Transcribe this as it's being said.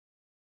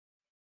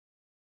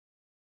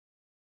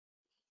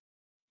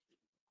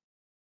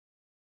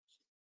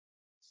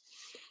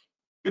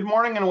Good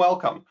morning and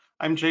welcome.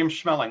 I'm James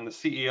Schmeling, the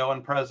CEO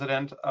and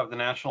President of the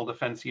National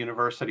Defense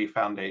University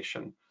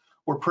Foundation.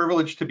 We're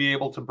privileged to be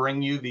able to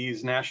bring you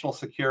these national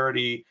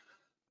security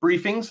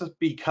briefings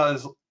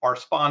because our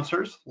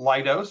sponsors,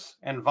 Leidos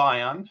and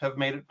Vion, have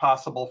made it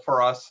possible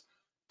for us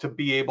to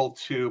be able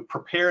to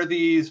prepare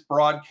these,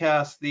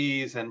 broadcast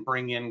these, and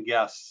bring in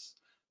guests.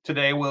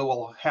 Today we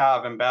will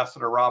have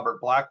Ambassador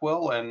Robert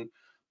Blackwill and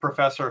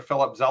Professor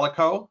Philip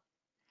Zelikow.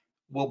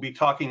 We'll be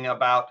talking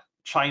about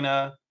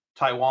China,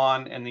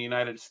 Taiwan, and the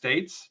United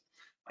States,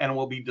 and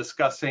we'll be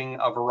discussing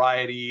a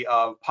variety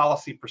of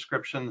policy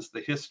prescriptions, the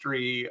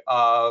history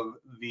of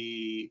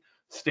the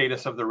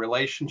status of the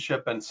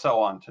relationship, and so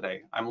on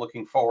today. I'm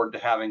looking forward to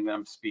having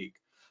them speak.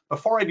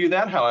 Before I do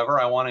that, however,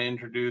 I want to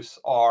introduce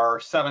our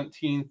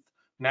 17th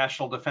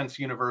National Defense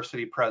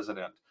University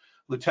president,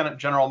 Lieutenant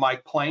General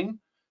Mike Plain.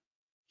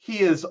 He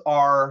is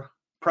our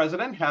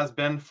president, has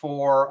been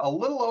for a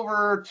little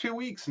over 2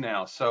 weeks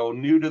now, so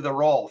new to the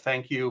role.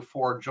 Thank you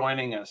for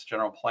joining us,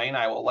 General Plain.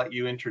 I will let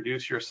you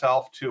introduce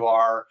yourself to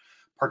our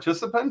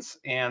participants,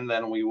 and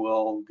then we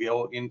will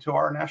go into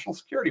our national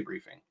security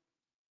briefing.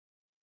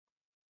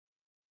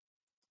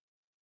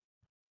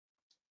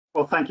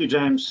 Well, thank you,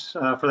 James,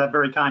 for that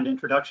very kind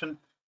introduction.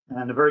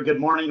 And a very good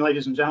morning,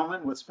 ladies and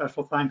gentlemen, with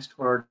special thanks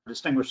to our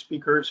distinguished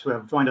speakers who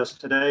have joined us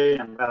today,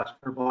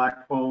 Ambassador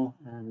Blackwill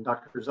and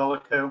Dr.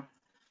 Zelikow.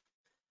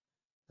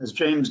 As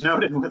James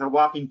noted, with a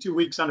whopping 2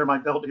 weeks under my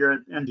belt here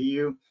at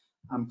NDU,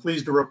 I'm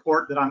pleased to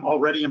report that I'm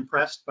already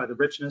impressed by the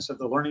richness of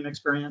the learning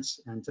experience,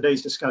 and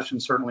today's discussion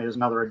certainly is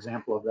another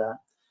example of that.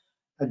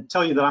 I'd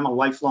tell you that I'm a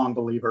lifelong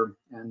believer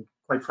and,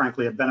 quite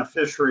frankly, a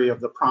beneficiary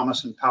of the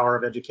promise and power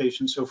of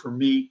education. So for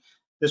me,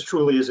 this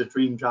truly is a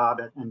dream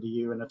job at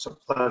NDU, and it's a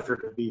pleasure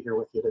to be here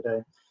with you today.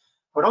 I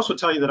would also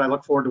tell you that I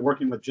look forward to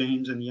working with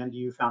James and the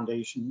NDU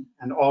Foundation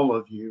and all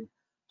of you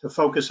to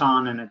focus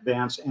on and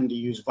advance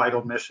NDU's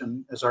vital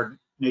mission as our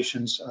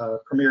nation's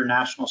premier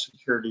national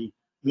security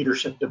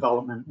leadership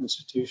development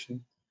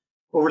institution.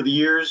 Over the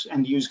years,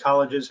 NDU's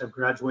colleges have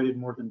graduated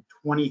more than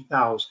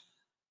 20,000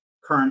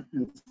 current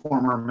and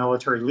former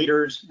military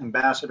leaders,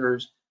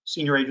 ambassadors,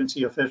 senior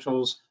agency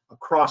officials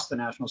across the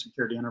national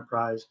security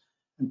enterprise,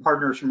 and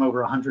partners from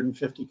over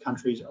 150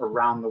 countries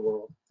around the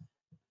world.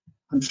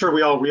 I'm sure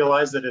we all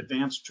realize that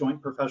advanced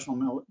joint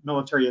professional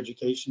military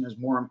education is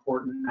more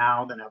important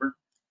now than ever.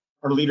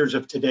 Our leaders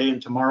of today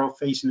and tomorrow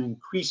face an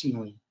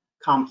increasingly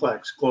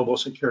complex global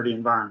security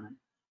environment.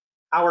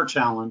 Our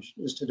challenge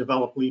is to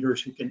develop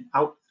leaders who can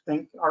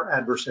outthink our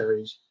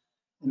adversaries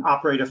and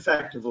operate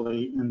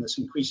effectively in this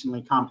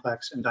increasingly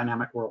complex and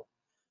dynamic world.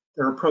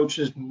 Their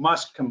approaches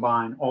must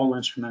combine all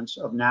instruments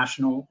of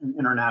national and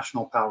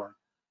international power.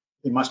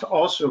 They must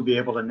also be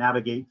able to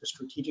navigate the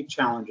strategic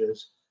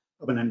challenges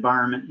of an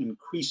environment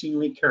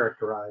increasingly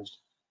characterized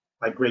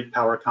by great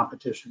power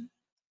competition.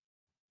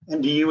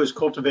 NDU has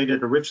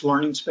cultivated a rich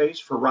learning space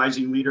for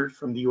rising leaders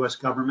from the US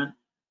government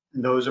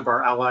and those of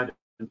our allied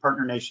and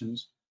partner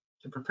nations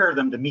to prepare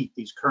them to meet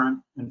these current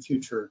and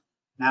future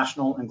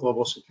national and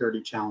global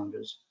security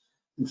challenges.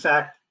 In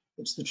fact,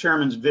 it's the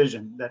chairman's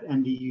vision that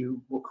NDU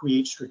will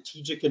create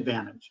strategic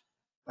advantage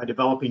by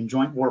developing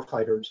joint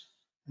warfighters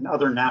and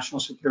other national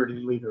security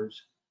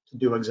leaders to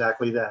do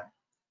exactly that.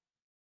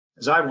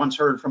 As I once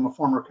heard from a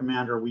former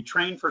commander, we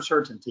train for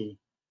certainty,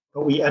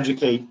 but we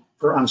educate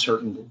for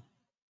uncertainty.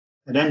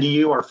 At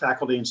NDU, our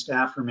faculty and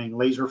staff remain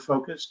laser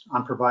focused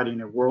on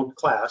providing a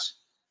world-class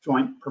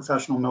joint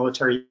professional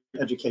military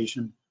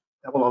education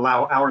that will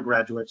allow our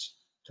graduates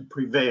to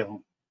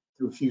prevail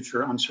through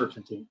future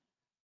uncertainty.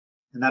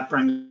 And that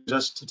brings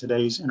us to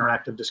today's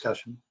interactive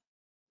discussion.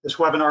 This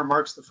webinar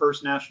marks the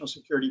first national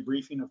security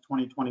briefing of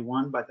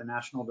 2021 by the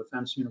National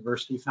Defense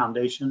University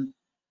Foundation,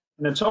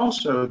 and it's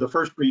also the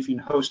first briefing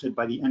hosted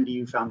by the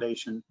NDU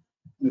Foundation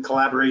in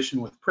collaboration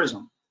with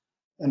PRISM,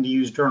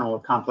 NDU's Journal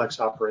of Complex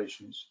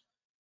Operations.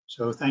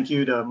 So thank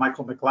you to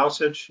Michael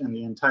McLausich and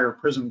the entire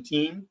PRISM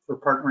team for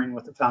partnering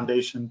with the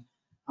Foundation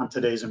on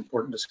today's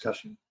important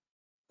discussion.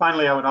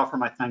 Finally, I would offer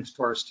my thanks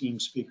to our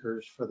esteemed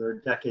speakers for their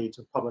decades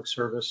of public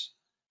service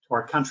to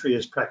our country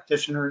as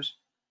practitioners,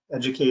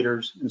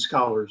 educators, and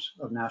scholars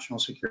of national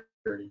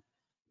security.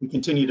 We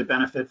continue to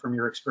benefit from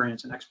your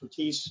experience and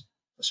expertise,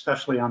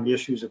 especially on the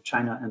issues of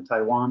China and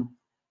Taiwan,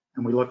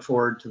 and we look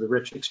forward to the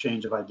rich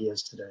exchange of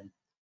ideas today.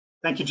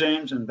 Thank you,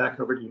 James, and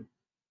back over to you.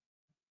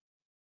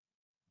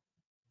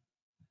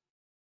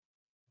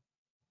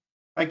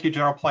 Thank you,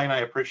 General Plain. I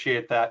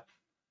appreciate that.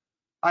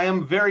 I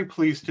am very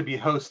pleased to be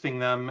hosting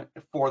them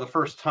for the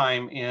first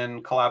time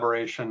in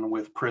collaboration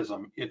with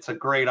PRISM. It's a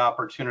great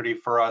opportunity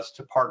for us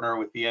to partner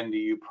with the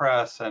NDU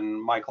Press and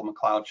Michael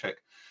McLausich.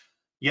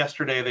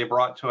 Yesterday, they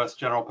brought to us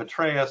General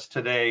Petraeus.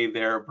 Today,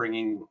 they're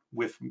bringing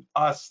with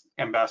us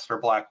Ambassador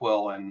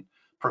Blackwill and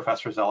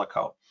Professor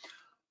Zelikow.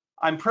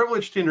 I'm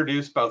privileged to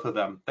introduce both of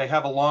them. They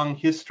have a long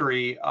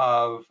history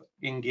of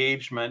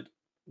engagement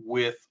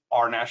with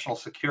our national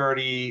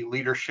security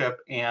leadership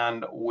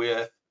and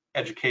with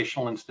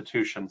educational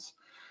institutions.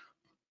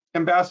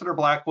 Ambassador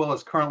Blackwill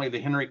is currently the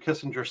Henry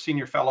Kissinger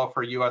Senior Fellow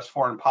for U.S.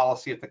 Foreign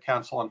Policy at the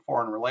Council on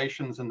Foreign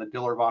Relations and the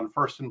Diller von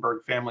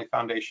Furstenberg Family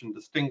Foundation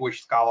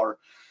Distinguished Scholar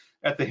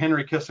at the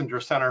Henry Kissinger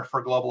Center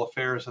for Global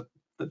Affairs at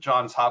the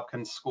Johns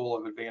Hopkins School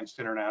of Advanced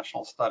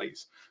International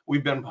Studies.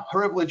 We've been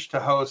privileged to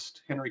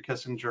host Henry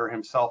Kissinger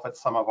himself at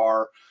some of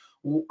our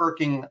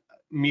working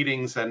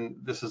meetings, and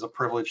this is a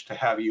privilege to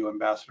have you,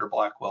 Ambassador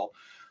Blackwill.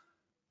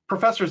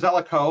 Professor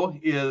Zelikow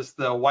is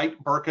the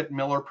White Burkett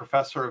Miller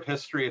Professor of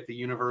History at the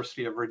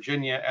University of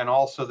Virginia and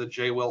also the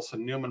J.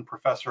 Wilson Newman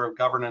Professor of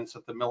Governance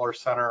at the Miller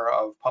Center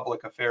of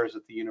Public Affairs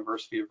at the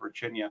University of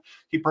Virginia.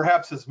 He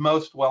perhaps is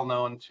most well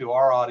known to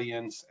our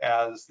audience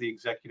as the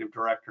Executive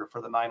Director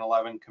for the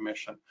 9/11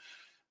 Commission.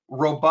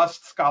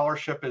 Robust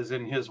scholarship is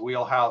in his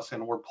wheelhouse,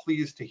 and we're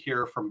pleased to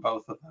hear from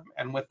both of them.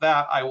 And with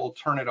that, I will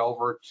turn it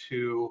over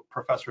to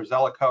Professor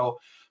Zelikow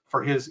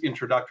for his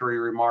introductory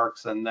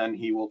remarks, and then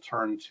he will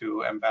turn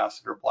to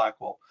Ambassador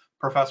Blackwill.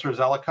 Professor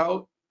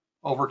Zelikow,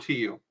 over to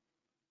you.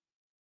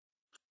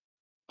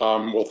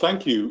 Well,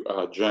 thank you,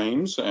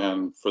 James,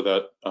 and for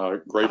that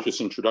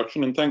gracious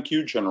introduction, and thank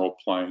you, General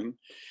Plain.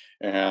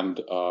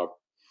 And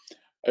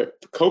if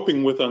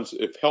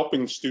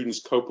helping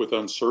students cope with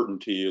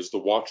uncertainty is the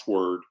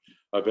watchword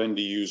of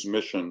NDU's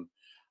mission,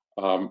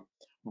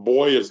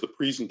 boy, is the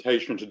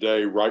presentation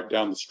today right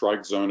down the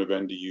strike zone of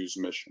NDU's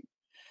mission.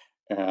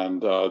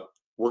 And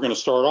we're going to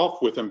start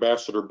off with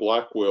Ambassador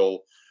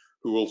Blackwill,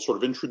 who will sort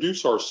of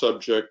introduce our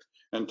subject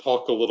and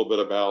talk a little bit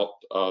about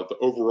the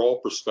overall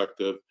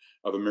perspective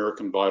of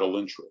American vital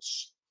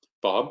interests.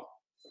 Bob?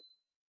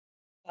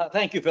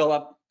 Thank you,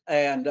 Philip,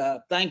 and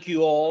thank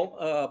you all,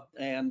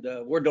 and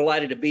we're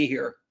delighted to be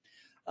here.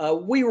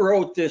 We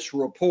wrote this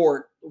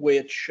report,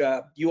 which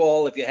you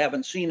all, if you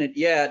haven't seen it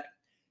yet,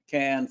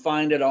 can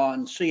find it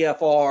on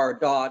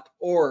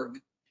cfr.org,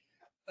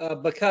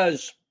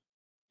 because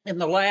in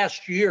the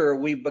last year,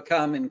 we've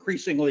become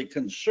increasingly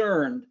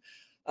concerned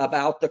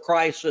about the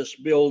crisis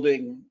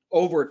building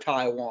over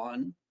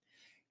Taiwan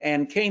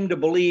and came to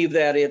believe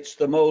that it's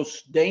the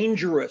most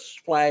dangerous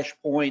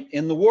flashpoint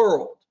in the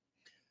world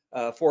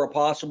for a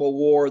possible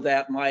war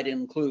that might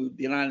include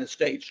the United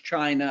States,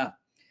 China,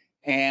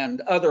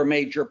 and other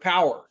major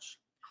powers.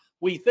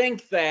 We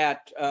think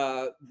that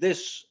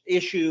this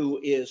issue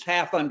is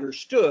half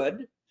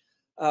understood.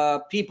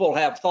 People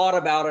have thought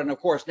about it, and of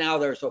course now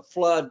there's a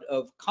flood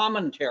of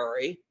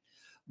commentary,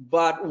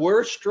 but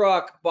we're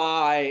struck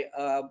by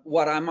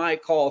what I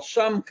might call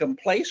some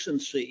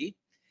complacency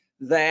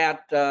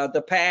that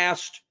the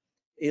past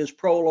is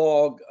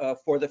prologue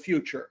for the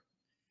future,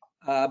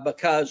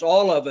 because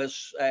all of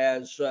us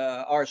as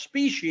our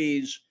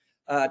species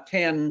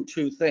tend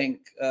to think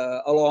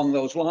along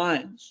those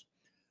lines.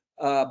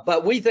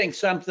 But we think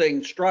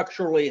something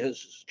structurally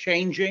is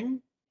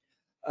changing,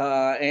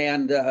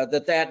 and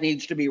that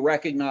needs to be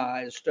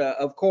recognized.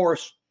 Of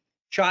course,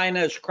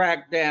 China's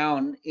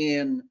crackdown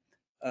in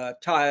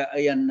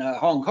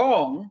Hong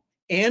Kong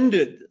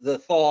ended the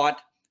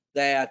thought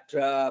that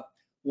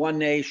one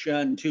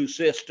nation, two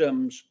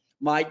systems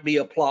might be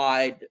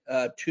applied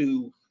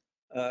to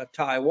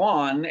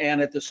Taiwan.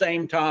 And at the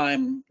same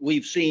time,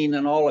 we've seen,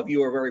 and all of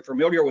you are very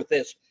familiar with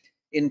this,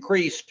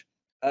 increased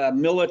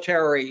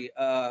military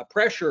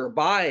pressure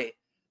by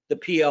the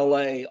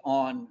PLA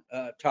on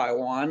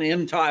Taiwan.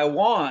 In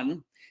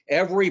Taiwan,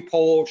 every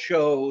poll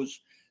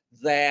shows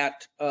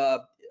that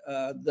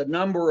the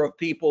number of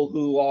people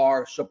who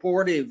are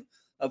supportive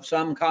of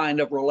some kind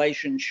of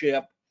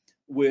relationship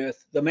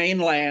with the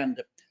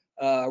mainland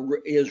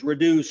is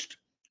reduced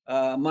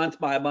month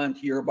by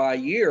month, year by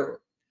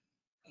year.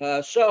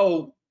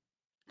 So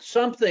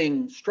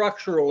something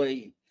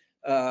structurally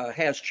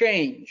has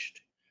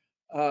changed.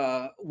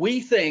 We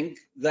think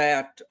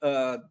that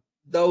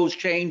those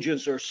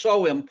changes are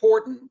so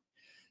important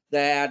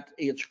that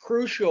it's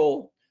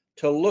crucial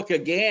to look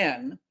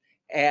again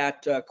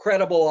at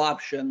credible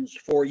options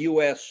for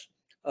U.S.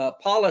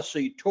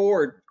 Policy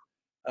toward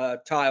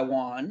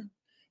Taiwan,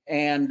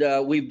 and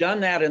we've done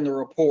that in the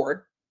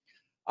report.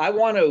 I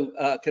want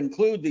to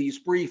conclude these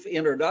brief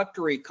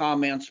introductory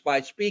comments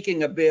by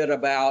speaking a bit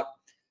about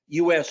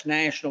U.S.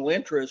 national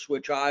interests,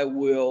 which I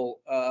will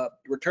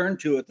return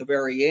to at the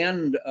very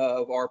end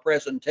of our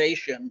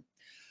presentation.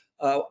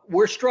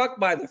 We're struck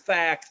by the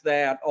fact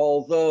that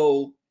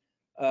although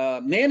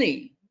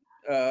many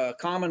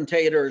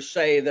commentators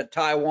say that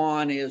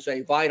Taiwan is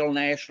a vital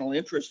national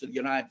interest of the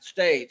United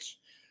States,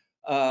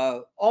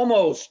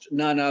 almost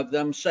none of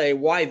them say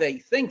why they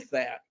think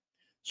that.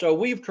 So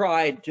we've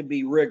tried to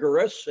be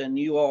rigorous, and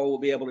you all will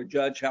be able to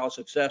judge how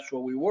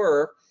successful we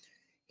were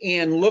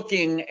in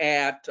looking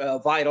at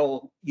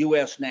vital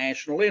U.S.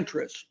 national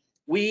interests.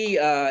 We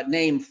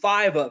named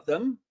 5 of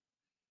them: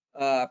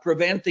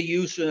 prevent the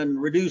use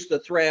and reduce the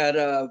threat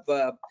of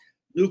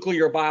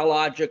nuclear,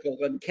 biological,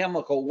 and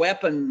chemical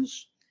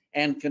weapons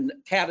and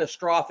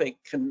catastrophic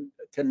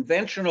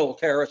conventional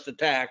terrorist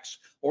attacks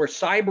or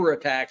cyber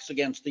attacks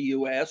against the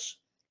U.S.,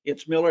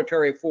 its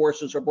military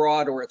forces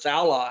abroad, or its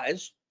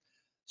allies.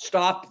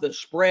 stop the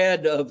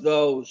spread of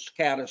those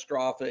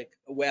catastrophic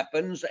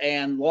weapons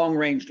and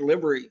long-range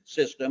delivery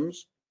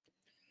systems,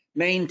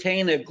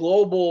 maintain a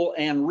global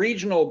and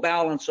regional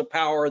balance of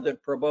power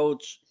that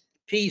promotes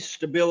peace,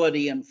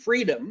 stability, and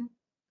freedom,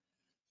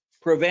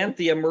 prevent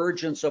the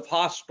emergence of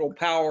hostile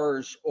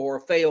powers or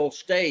failed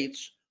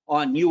states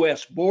on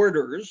US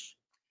borders,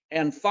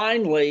 and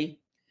finally,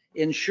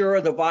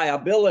 ensure the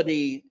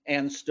viability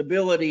and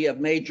stability of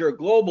major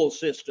global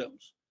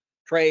systems,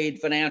 trade,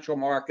 financial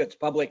markets,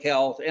 public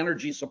health,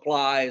 energy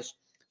supplies,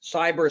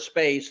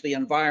 cyberspace, the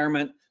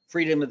environment,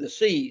 freedom of the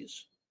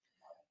seas.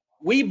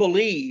 We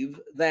believe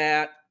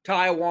that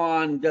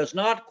Taiwan does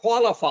not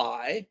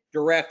qualify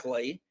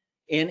directly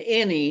in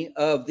any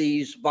of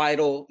these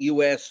vital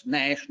US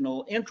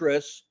national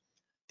interests,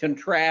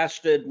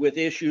 contrasted with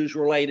issues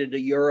related to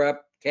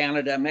Europe,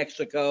 Canada,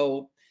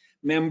 Mexico,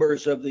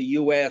 members of the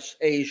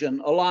US-Asian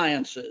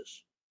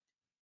alliances.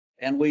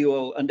 And we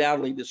will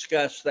undoubtedly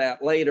discuss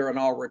that later, and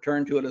I'll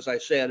return to it, as I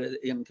said,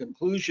 in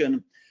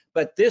conclusion.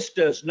 But this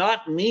does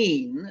not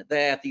mean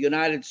that the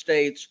United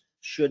States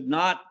should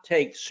not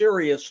take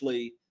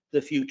seriously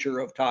the future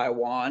of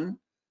Taiwan.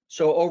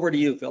 So over to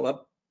you,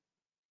 Philip.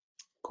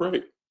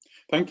 Great.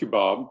 Thank you,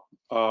 Bob.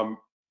 What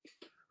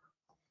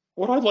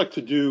I'd like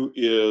to do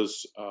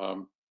is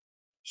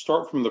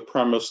start from the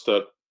premise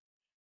that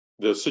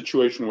the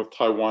situation with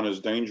Taiwan is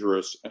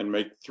dangerous and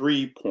make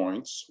 3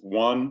 points.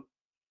 One,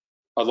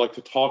 I'd like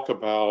to talk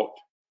about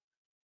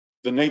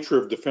the nature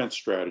of defense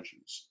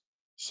strategies.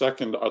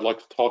 Second, I'd like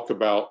to talk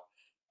about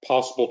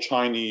possible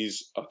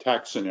Chinese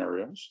attack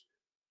scenarios.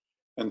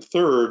 And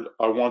third,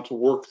 I want to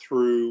work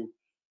through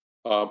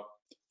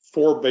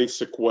 4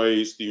 basic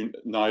ways the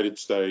United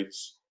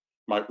States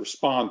might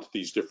respond to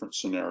these different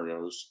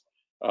scenarios.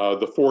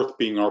 The fourth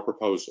being our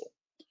proposal,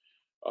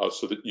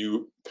 so that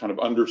you kind of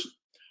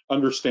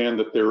understand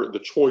that there are the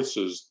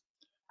choices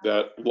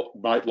that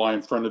might lie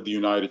in front of the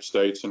United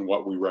States and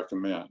what we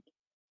recommend.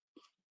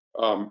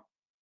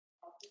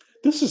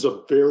 This is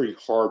a very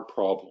hard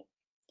problem,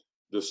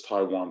 this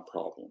Taiwan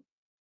problem.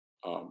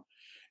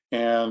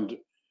 And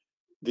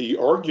the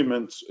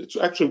arguments, it's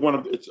actually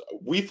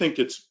we think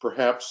it's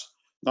perhaps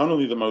not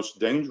only the most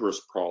dangerous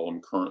problem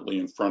currently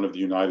in front of the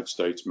United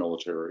States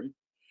military,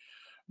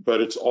 but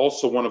it's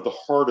also one of the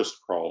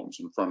hardest problems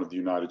in front of the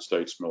United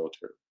States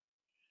military.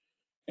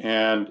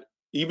 And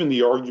even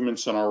the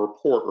arguments in our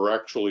report are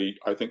actually,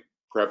 I think,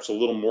 perhaps a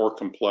little more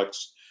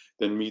complex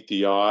than meet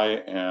the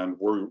eye, and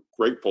we're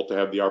grateful to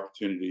have the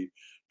opportunity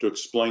to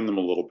explain them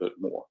a little bit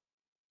more.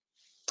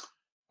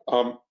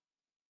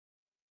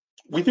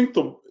 We think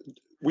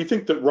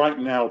that right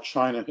now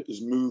China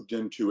has moved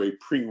into a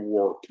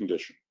pre-war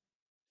condition.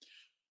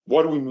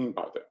 What do we mean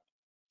by that?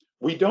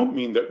 We don't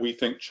mean that we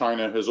think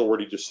China has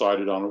already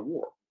decided on a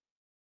war.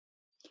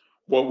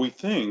 What we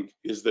think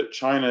is that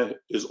China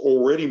is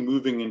already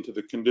moving into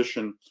the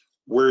condition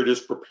where it is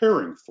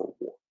preparing for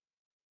war.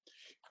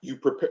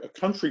 A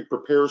country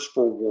prepares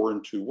for war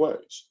in 2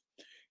 ways.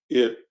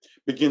 It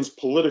begins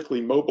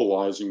politically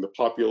mobilizing the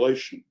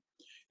population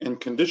and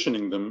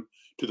conditioning them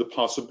to the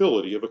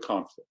possibility of a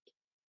conflict.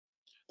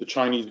 The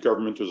Chinese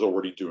government is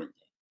already doing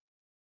that.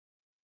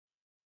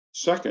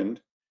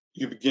 Second,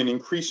 you begin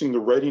increasing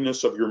the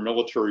readiness of your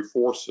military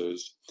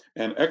forces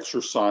and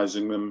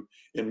exercising them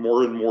in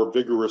more and more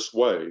vigorous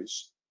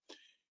ways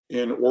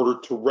in order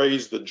to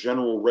raise the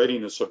general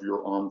readiness of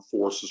your armed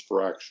forces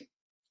for action.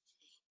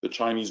 The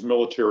Chinese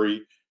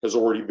military has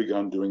already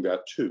begun doing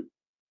that too.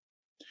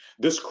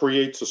 This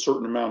creates a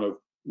certain amount of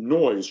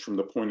noise from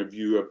the point of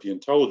view of the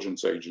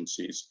intelligence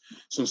agencies,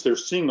 since they're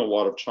seeing a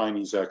lot of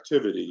Chinese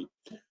activity,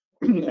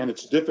 and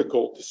it's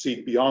difficult to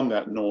see beyond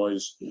that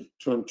noise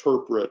to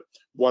interpret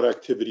what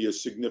activity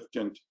is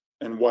significant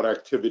and what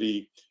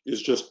activity is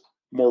just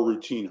more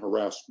routine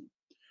harassment.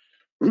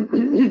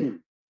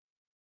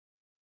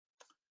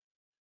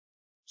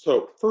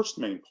 So, first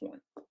main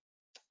point,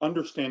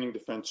 understanding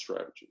defense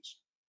strategies.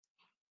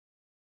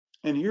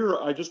 And here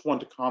I just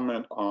want to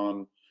comment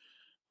on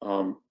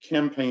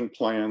campaign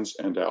plans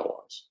and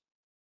allies.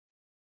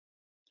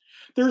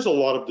 There's a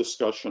lot of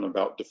discussion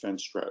about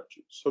defense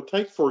strategies. So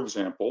take, for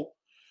example,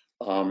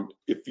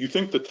 if you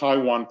think the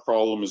Taiwan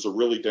problem is a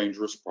really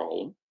dangerous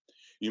problem,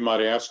 you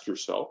might ask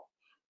yourself,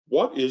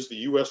 what is the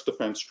US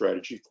defense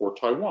strategy for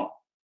Taiwan?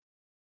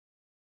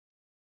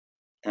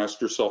 Ask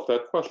yourself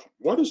that question.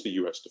 What is the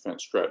US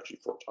defense strategy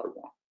for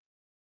Taiwan?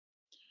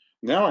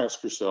 Now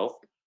ask yourself,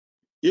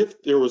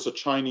 if there was a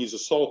Chinese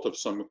assault of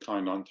some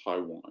kind on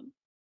Taiwan,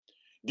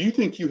 do you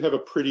think you have a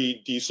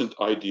pretty decent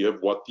idea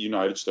of what the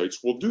United States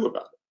will do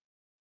about it?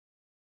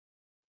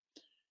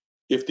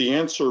 If the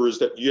answer is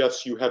that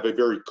yes, you have a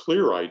very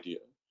clear idea,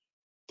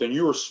 then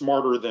you are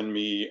smarter than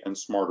me and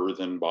smarter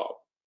than Bob.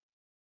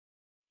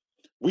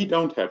 We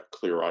don't have a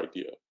clear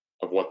idea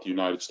of what the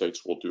United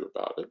States will do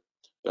about it.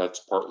 That's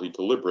partly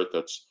deliberate.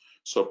 That's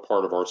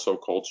part of our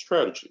so-called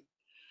strategy.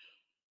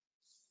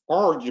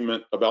 Our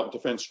argument about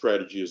defense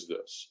strategy is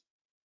this.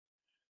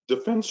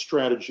 Defense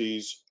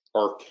strategies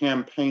are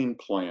campaign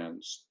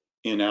plans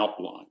in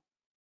outline.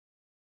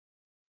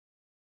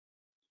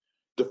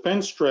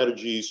 defense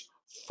strategies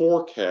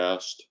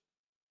forecast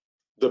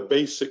the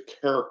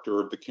basic character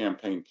of the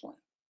campaign plan.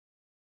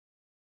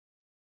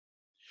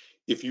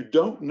 If you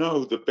don't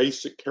know the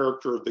basic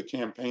character of the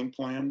campaign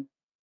plan,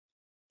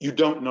 you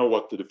don't know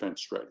what the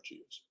defense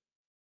strategy is.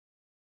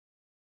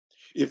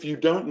 If you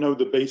don't know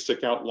the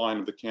basic outline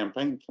of the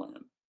campaign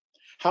plan,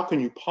 how can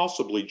you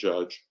possibly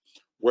judge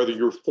whether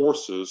your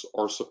forces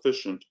are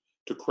sufficient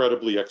to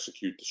credibly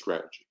execute the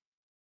strategy?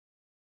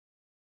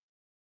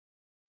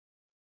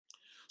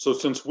 So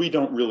since we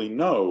don't really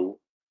know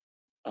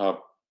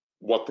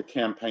what the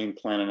campaign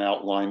plan and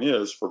outline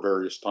is for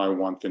various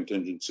Taiwan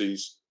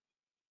contingencies,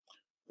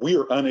 we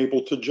are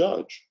unable to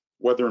judge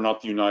whether or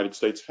not the United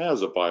States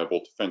has a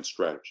viable defense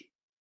strategy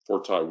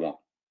for Taiwan,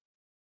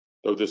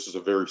 though this is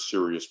a very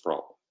serious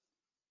problem.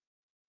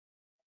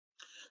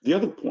 The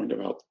other point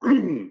about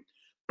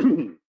the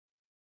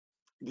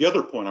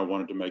other point I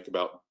wanted to make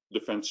about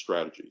defense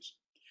strategies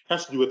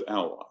has to do with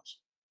allies.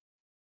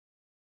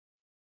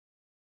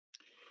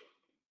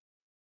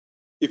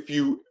 If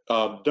you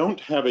don't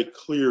have a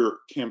clear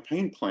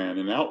campaign plan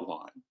and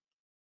outline,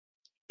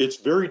 it's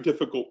very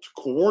difficult to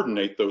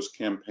coordinate those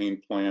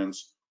campaign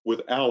plans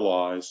with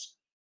allies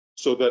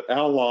so that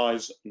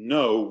allies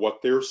know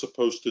what they're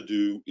supposed to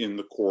do in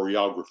the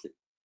choreography.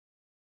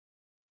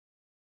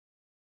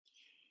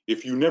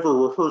 If you never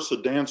rehearse a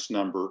dance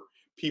number,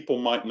 people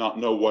might not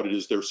know what it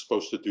is they're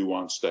supposed to do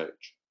on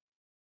stage.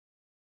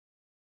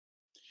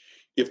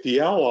 If the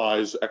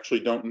allies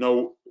actually don't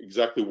know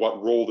exactly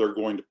what role they're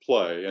going to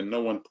play and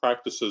no one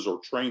practices or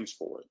trains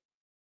for it,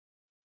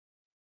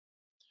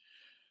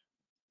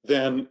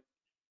 then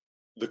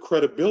the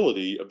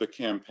credibility of the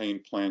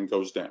campaign plan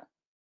goes down.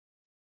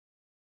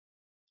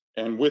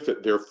 And with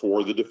it,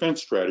 therefore, the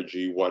defense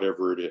strategy,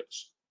 whatever it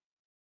is.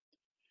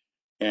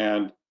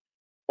 And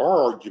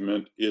our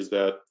argument is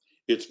that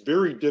it's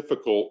very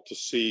difficult to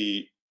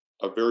see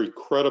a very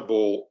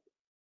credible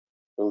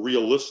or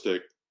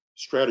realistic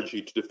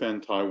strategy to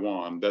defend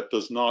Taiwan that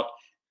does not,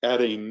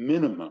 at a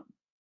minimum,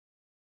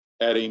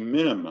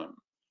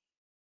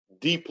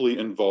 deeply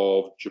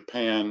involve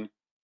Japan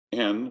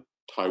and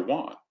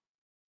Taiwan.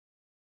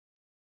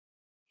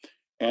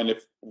 And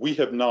if we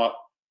have not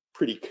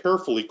pretty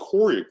carefully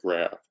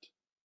choreographed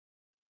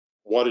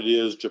what it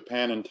is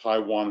Japan and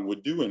Taiwan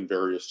would do in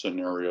various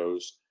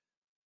scenarios,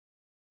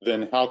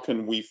 then how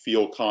can we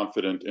feel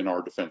confident in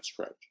our defense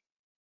strategy?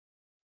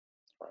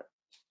 Right.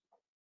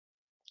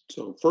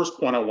 So first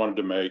point I wanted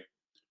to make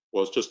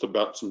was just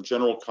about some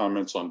general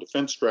comments on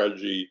defense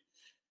strategy,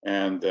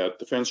 and that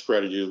defense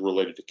strategy is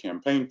related to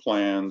campaign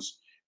plans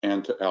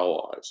and to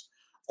allies.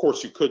 Of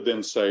course, you could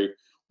then say,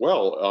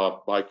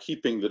 well, by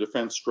keeping the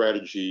defense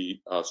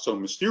strategy so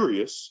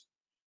mysterious,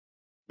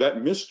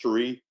 that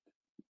mystery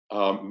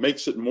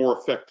makes it more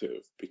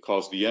effective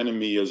because the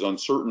enemy is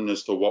uncertain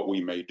as to what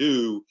we may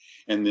do,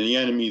 and the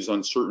enemy's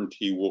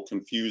uncertainty will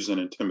confuse and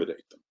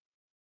intimidate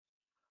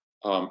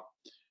them.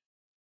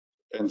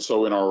 And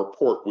so in our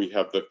report, we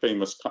have the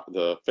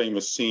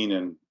famous scene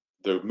in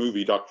the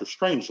movie Dr.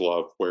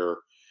 Strangelove, where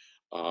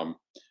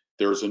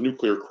there's a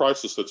nuclear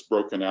crisis that's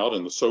broken out,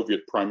 and the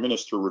Soviet prime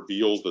minister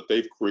reveals that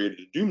they've created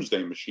a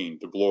doomsday machine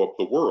to blow up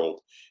the world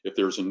if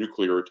there's a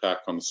nuclear attack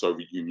on the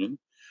Soviet Union.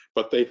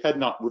 But they had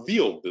not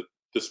revealed that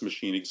this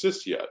machine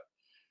exists yet.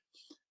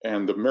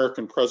 And the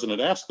American president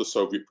asked the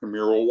Soviet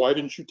premier, well, why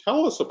didn't you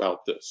tell us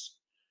about this?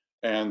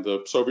 And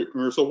the Soviet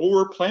premier said, well,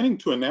 we're planning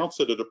to announce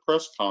it at a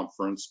press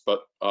conference,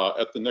 but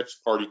at the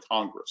next party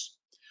Congress.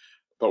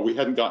 But we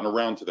hadn't gotten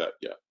around to that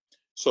yet.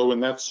 So in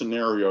that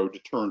scenario,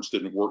 deterrence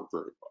didn't work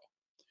very well.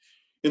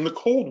 In the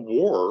Cold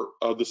War,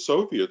 the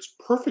Soviets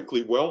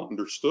perfectly well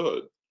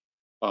understood,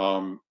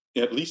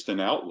 at least in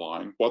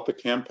outline, what the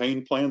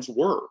campaign plans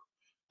were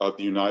of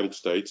the United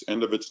States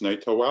and of its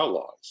NATO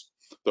allies.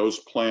 Those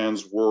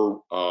plans were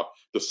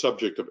the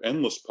subject of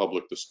endless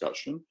public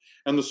discussion,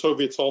 and the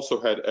Soviets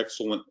also had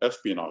excellent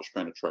espionage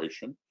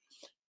penetration,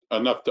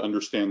 enough to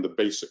understand the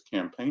basic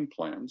campaign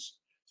plans.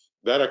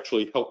 That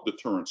actually helped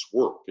deterrence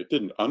work. It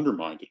didn't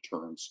undermine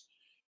deterrence.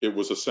 It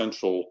was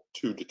essential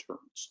to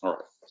deterrence. All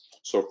right,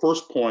 so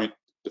first point,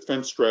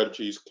 defense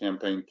strategies,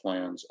 campaign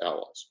plans,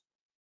 allies.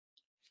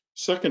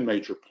 Second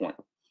major point,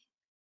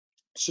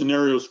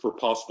 scenarios for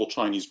possible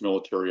Chinese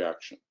military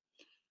action.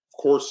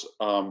 Of course,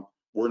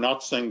 we're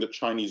not saying that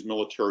Chinese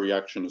military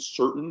action is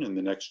certain in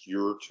the next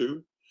year or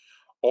two.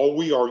 All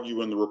we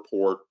argue in the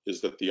report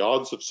is that the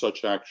odds of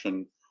such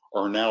action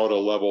are now at a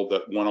level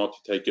that one ought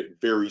to take it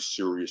very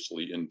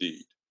seriously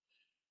indeed.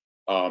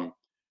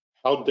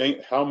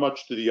 How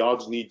much do the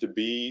odds need to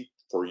be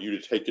for you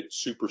to take it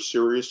super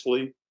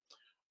seriously?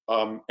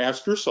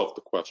 Ask yourself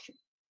the question.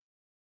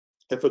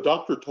 If a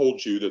doctor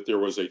told you that there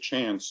was a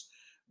chance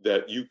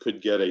that you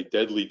could get a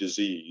deadly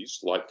disease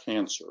like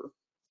cancer,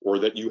 or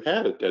that you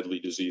had a deadly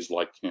disease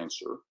like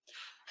cancer,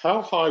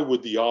 how high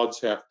would the odds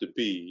have to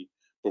be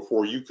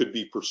before you could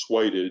be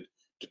persuaded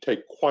to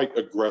take quite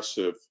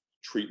aggressive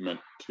treatment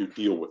to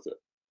deal with it?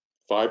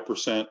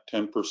 5%,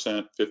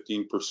 10%,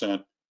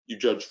 15%, you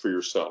judge for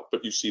yourself,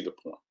 but you see the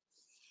point.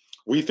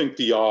 We think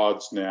the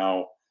odds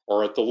now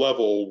are at the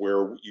level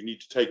where you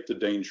need to take the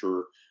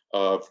danger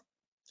of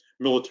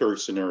military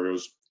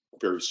scenarios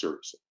very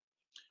seriously.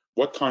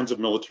 What kinds of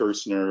military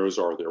scenarios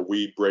are there?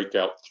 We break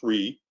out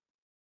three.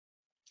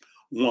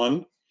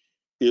 One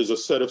is a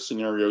set of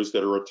scenarios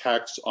that are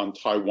attacks on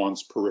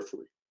Taiwan's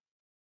periphery,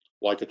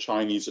 like a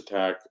Chinese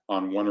attack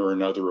on one or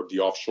another of the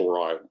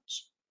offshore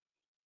islands.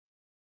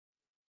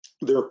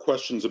 There are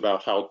questions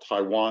about how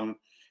Taiwan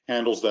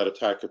handles that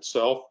attack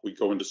itself. We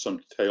go into some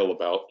detail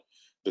about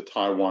the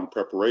Taiwan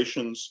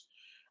preparations.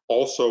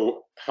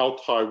 Also, how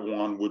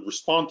Taiwan would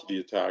respond to the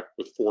attack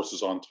with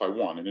forces on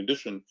Taiwan. In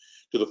addition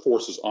to the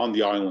forces on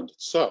the island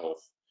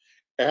itself,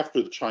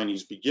 after the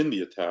Chinese begin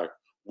the attack,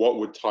 what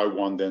would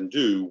Taiwan then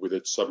do with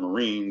its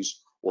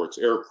submarines or its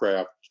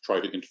aircraft to try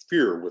to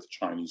interfere with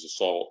Chinese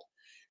assault?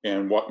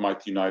 And what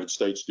might the United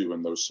States do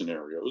in those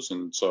scenarios?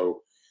 And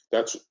so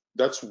that's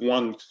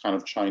one kind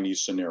of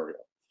Chinese scenario.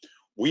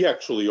 We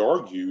actually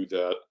argue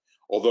that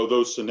although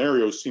those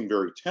scenarios seem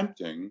very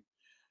tempting,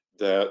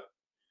 that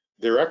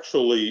they're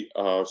actually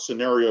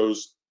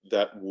scenarios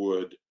that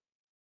would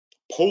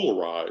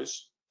polarize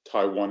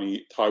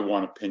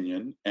Taiwan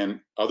opinion and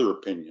other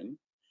opinion,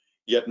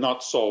 yet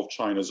not solve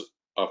China's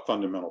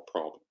fundamental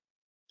problem.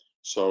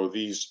 So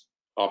these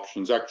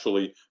options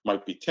actually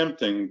might be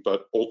tempting,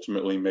 but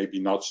ultimately maybe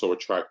not so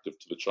attractive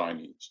to the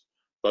Chinese,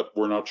 but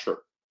we're not sure.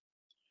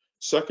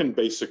 Second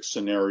basic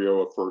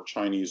scenario for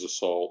Chinese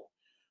assault,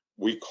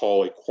 we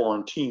call a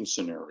quarantine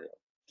scenario.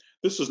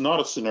 This is not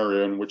a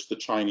scenario in which the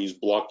Chinese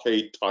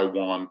blockade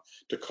Taiwan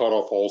to cut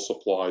off all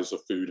supplies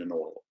of food and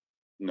oil.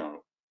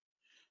 No.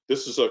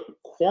 This is a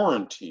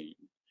quarantine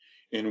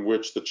in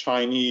which the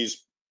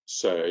Chinese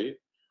say,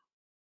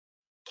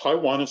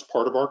 Taiwan is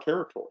part of our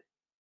territory.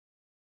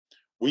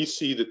 We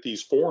see that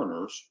these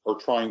foreigners are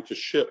trying to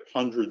ship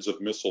hundreds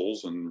of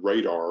missiles and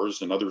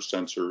radars and other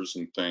sensors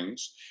and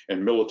things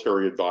and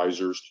military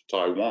advisors to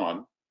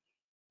Taiwan.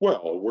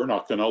 Well, we're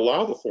not going to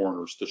allow the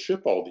foreigners to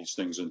ship all these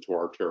things into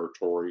our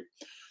territory.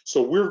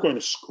 So we're going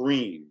to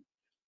screen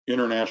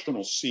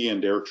international sea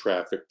and air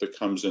traffic that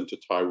comes into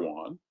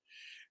Taiwan,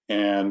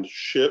 and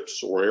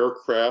ships or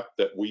aircraft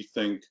that we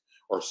think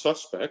are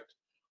suspect,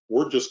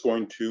 we're just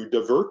going to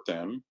divert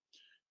them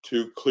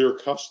to clear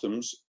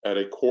customs at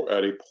a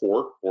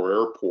port or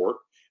airport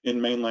in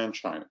mainland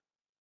China.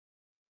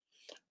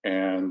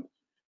 And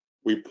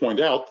we point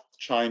out the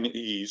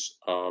Chinese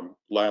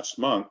last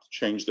month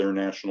changed their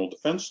national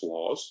defense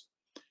laws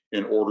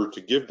in order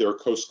to give their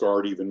Coast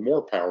Guard even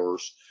more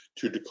powers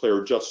to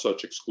declare just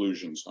such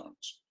exclusion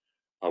zones.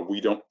 We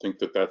don't think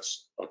that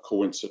that's a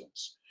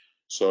coincidence.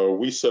 So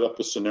we set up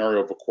a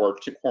scenario of a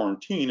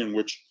quarantine in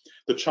which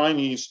the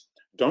Chinese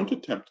don't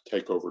attempt to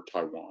take over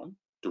Taiwan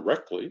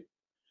directly.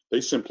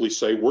 They simply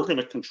say, we're going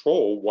to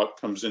control what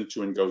comes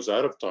into and goes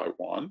out of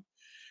Taiwan,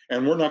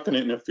 and we're not going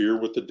to interfere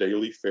with the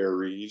daily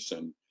ferries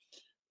and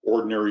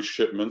ordinary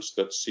shipments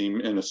that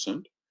seem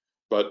innocent.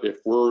 But if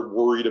we're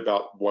worried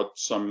about what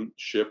some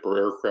ship or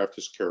aircraft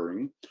is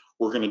carrying,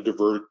 we're going to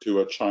divert it to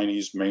a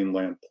Chinese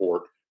mainland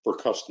port for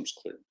customs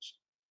clearance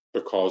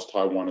because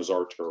Taiwan is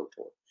our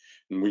territory.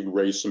 And we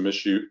raise some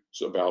issues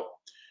about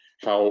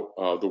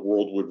how the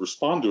world would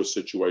respond to a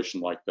situation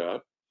like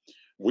that.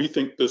 We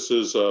think this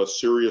is a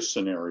serious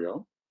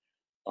scenario,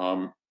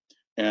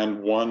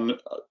 and one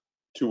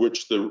to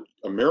which the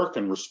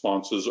American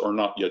responses are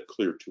not yet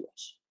clear to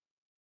us.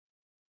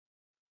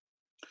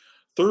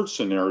 Third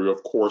scenario,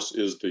 of course,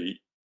 is the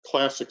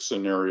classic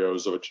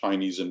scenarios of a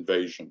Chinese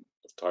invasion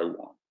of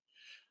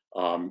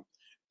Taiwan.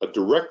 A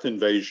direct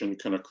invasion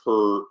can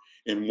occur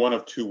in one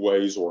of two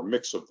ways or a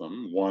mix of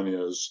them. One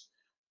is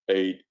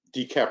a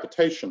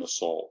decapitation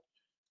assault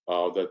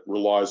that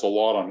relies a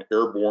lot on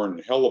airborne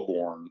and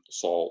heliborne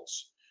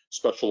assaults,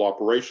 special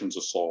operations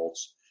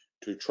assaults,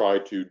 to try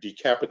to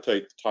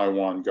decapitate the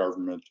Taiwan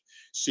government,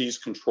 seize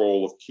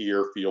control of key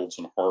airfields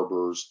and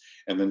harbors,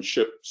 and then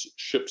ship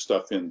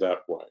stuff in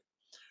that way.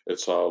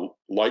 It's a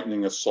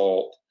lightning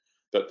assault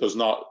that does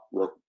not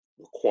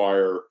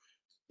require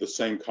the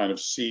same kind of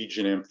siege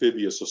and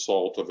amphibious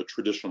assault of a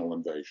traditional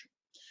invasion.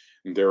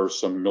 And there are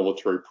some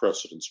military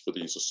precedents for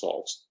these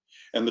assaults.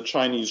 And the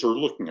Chinese are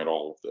looking at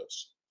all of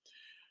this.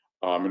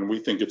 And we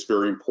think it's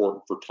very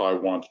important for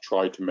Taiwan to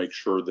try to make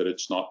sure that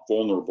it's not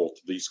vulnerable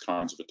to these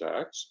kinds of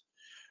attacks.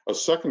 A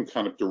second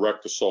kind of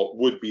direct assault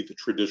would be the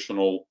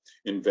traditional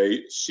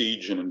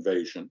siege and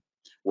invasion,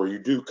 where you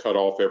do cut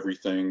off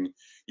everything,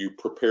 you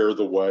prepare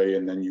the way,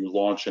 and then you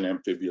launch an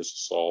amphibious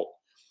assault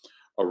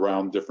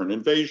around different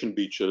invasion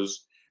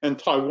beaches. And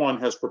Taiwan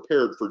has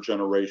prepared for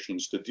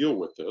generations to deal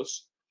with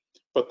this,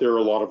 but there are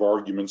a lot of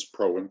arguments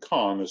pro and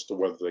con as to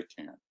whether they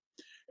can.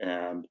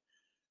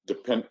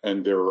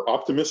 And there are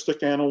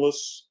optimistic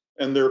analysts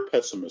and there are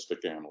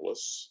pessimistic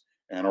analysts,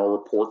 and our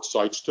report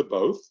cites to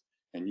both,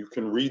 and you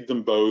can read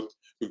them both,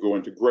 who go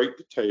into great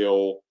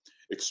detail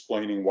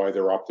explaining why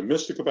they're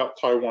optimistic about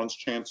Taiwan's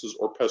chances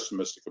or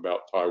pessimistic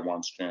about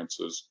Taiwan's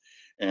chances,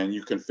 and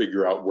you can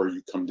figure out where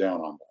you come down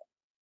on that.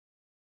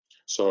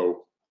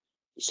 So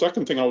the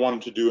second thing I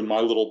wanted to do in my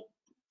little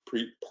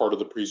part of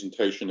the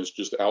presentation is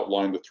just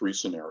outline the three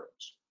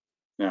scenarios.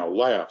 Now,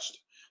 last,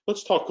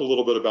 let's talk a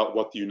little bit about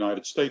what the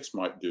United States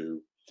might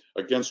do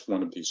against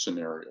one of these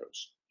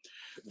scenarios.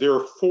 There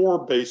are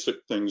 4 basic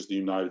things the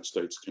United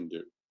States can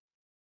do.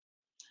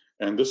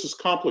 And this is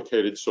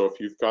complicated, so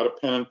if you've got a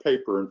pen and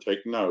paper and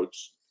take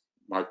notes,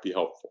 it might be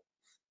helpful.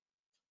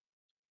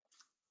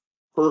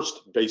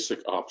 First basic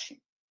option.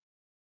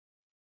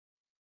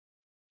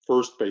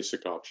 First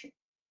basic option.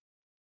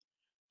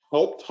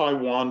 Help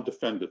Taiwan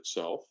defend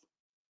itself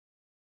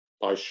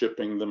by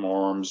shipping them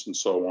arms and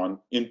so on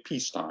in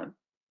peacetime.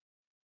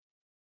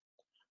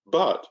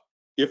 But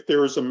if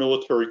there is a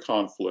military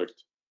conflict,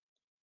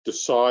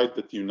 decide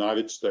that the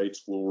United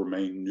States will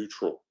remain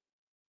neutral.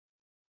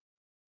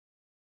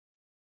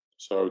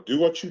 So do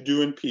what you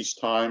do in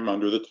peacetime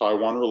under the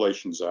Taiwan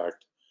Relations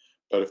Act,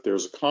 but if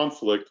there's a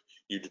conflict,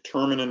 you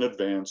determine in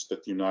advance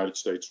that the United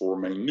States will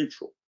remain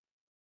neutral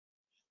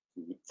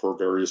for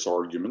various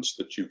arguments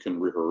that you can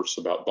rehearse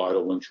about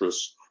vital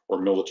interests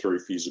or military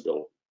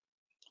feasibility.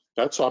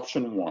 That's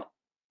option 1.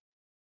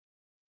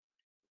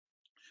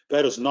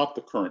 That is not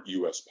the current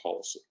US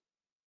policy,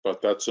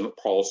 but that's a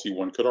policy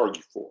one could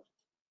argue for.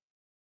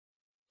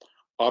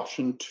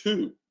 Option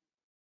 2,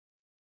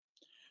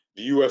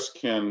 the US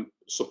can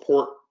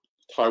support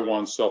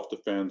Taiwan's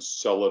self-defense,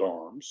 sell it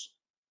arms,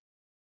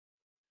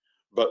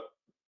 but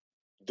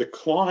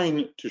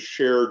decline to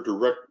share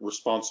direct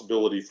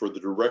responsibility for the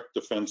direct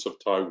defense of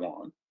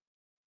Taiwan,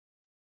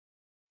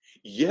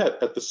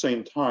 yet at the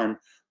same time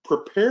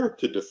prepare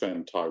to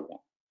defend Taiwan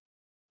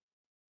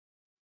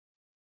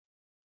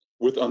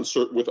with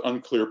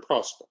unclear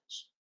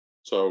prospects.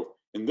 So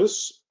in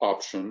this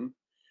option,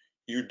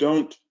 you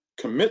don't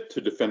commit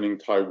to defending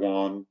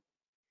Taiwan,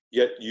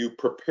 yet you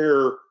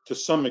prepare to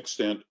some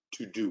extent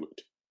to do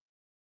it.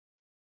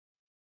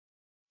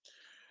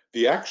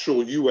 The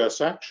actual US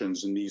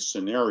actions in these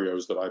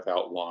scenarios that I've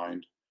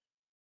outlined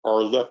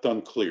are left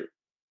unclear,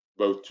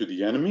 both to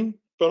the enemy,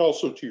 but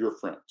also to your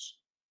friends.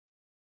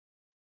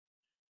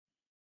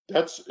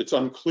 It's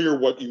unclear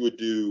what you would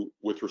do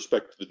with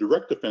respect to the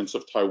direct defense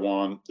of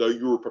Taiwan, though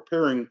you were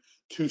preparing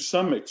to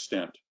some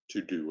extent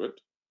to do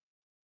it.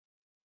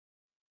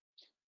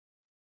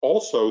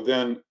 Also,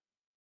 then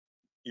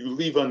you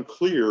leave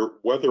unclear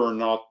whether or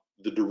not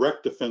the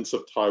direct defense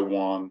of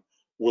Taiwan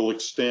will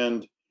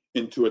extend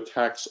into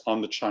attacks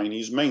on the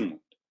Chinese mainland.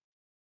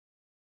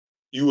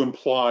 You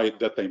imply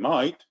that they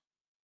might,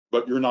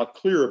 but you're not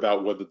clear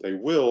about whether they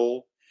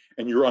will,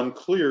 and you're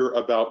unclear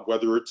about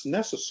whether it's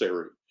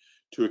necessary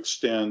to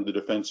extend the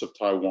defense of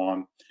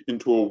Taiwan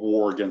into a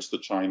war against the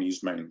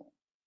Chinese mainland.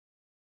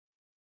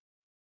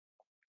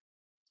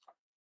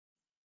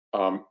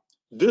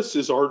 This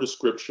is our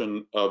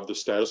description of the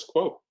status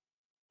quo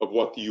of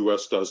what the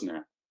US does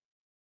now.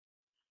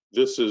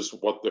 This is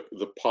what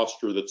the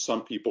posture that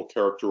some people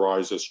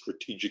characterize as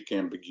strategic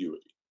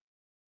ambiguity.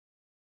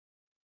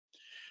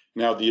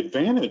 Now, the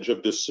advantage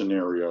of this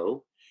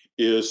scenario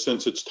is,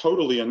 since it's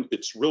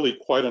really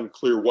quite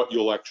unclear what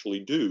you'll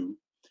actually do,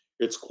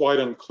 it's quite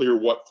unclear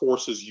what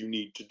forces you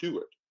need to do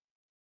it.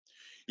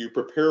 You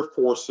prepare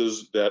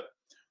forces that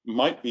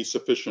might be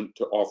sufficient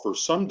to offer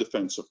some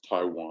defense of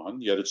Taiwan,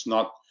 yet it's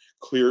not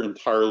clear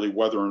entirely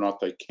whether or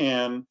not they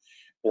can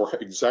or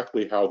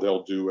exactly how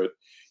they'll do it.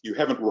 You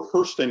haven't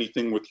rehearsed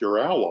anything with your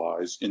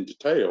allies in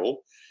detail,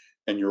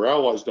 and your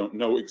allies don't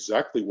know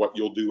exactly what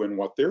you'll do and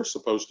what they're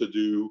supposed to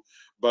do,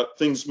 but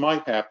things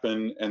might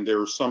happen, and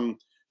there's some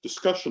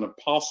discussion of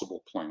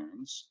possible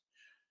plans.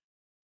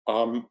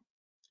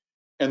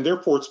 And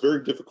therefore, it's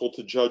very difficult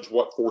to judge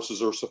what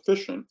forces are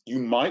sufficient. You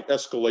might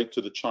escalate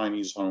to the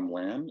Chinese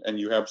homeland, and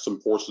you have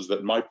some forces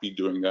that might be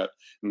doing that,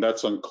 and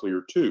that's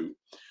unclear too.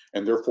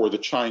 And therefore, the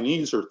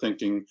Chinese are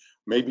thinking,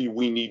 maybe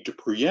we need to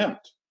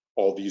preempt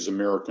all these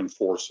American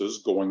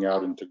forces going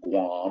out into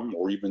Guam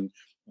or even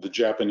the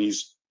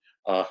Japanese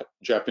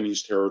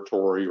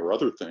territory or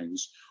other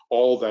things.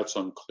 All that's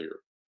unclear.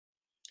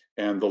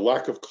 And the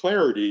lack of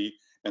clarity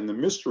and the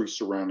mystery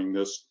surrounding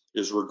this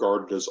is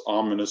regarded as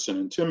ominous and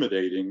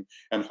intimidating,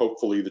 and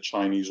hopefully the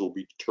Chinese will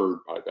be deterred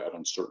by that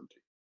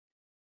uncertainty.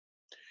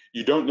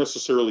 You don't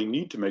necessarily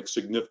need to make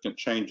significant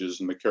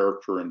changes in the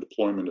character and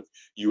deployment of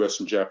US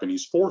and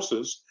Japanese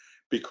forces,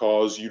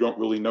 because you don't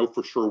really know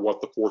for sure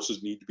what the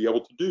forces need to be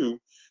able to do,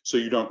 so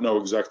you don't know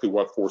exactly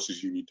what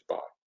forces you need to buy.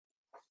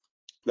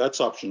 That's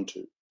option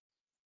 2.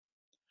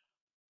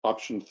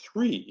 Option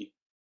 3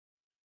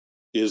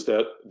 is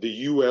that the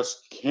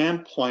US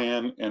can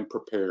plan and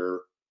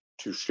prepare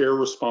to share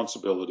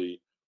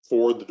responsibility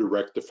for the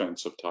direct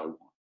defense of Taiwan.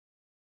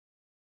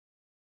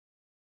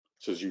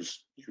 It says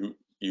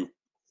you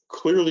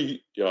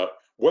clearly,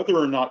 whether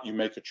or not you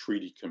make a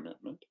treaty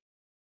commitment,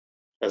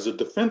 as a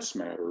defense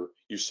matter,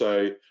 you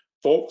say,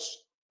 folks,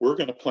 we're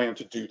going to plan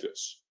to do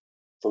this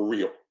for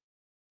real.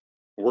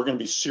 We're going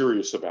to be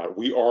serious about it.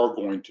 We are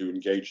going to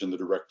engage in the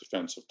direct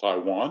defense of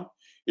Taiwan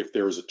if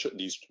there is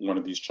one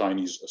of these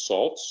Chinese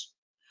assaults.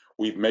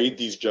 We've made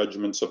these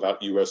judgments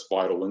about US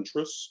vital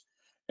interests,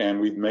 and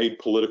we've made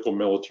political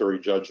military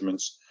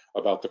judgments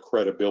about the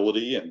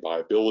credibility and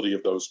viability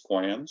of those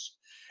plans.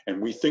 And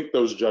we think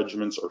those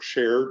judgments are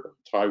shared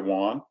by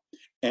Taiwan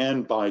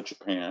and by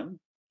Japan,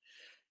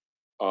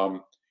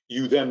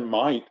 you then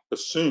might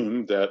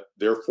assume that,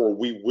 therefore,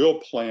 we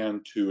will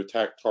plan to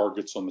attack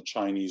targets on the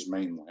Chinese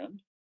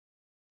mainland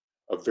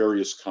of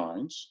various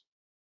kinds.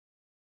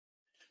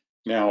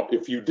 Now,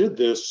 if you did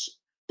this,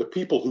 the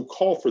people who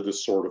call for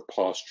this sort of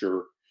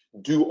posture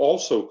do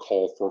also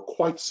call for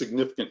quite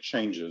significant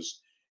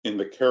changes in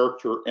the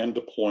character and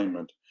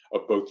deployment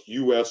of both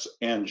US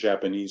and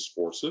Japanese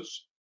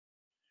forces.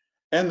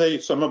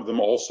 And some of them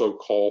also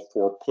call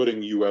for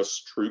putting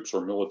US troops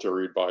or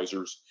military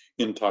advisors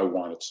in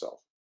Taiwan itself.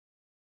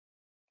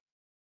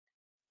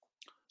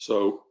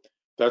 So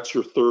that's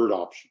your third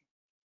option.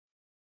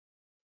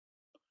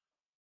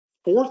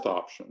 Fourth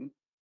option,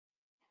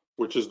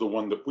 which is the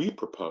one that we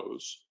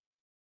propose,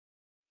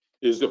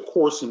 is, of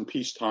course, in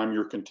peacetime,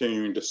 you're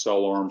continuing to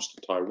sell arms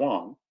to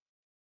Taiwan.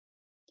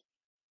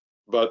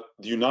 But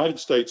the United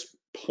States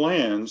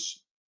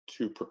plans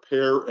to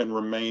prepare and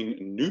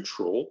remain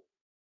neutral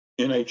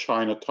in a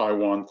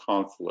China-Taiwan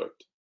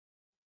conflict.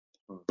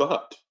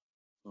 But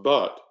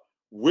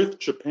with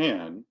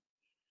Japan,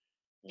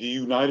 the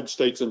United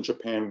States and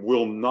Japan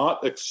will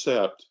not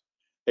accept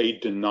a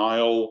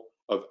denial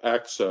of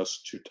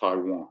access to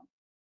Taiwan.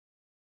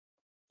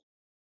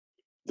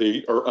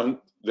 They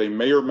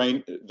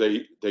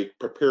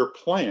prepare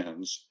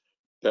plans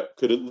that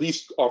could at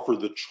least offer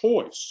the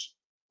choice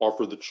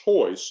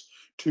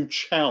to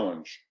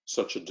challenge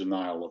such a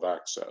denial of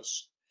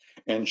access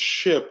and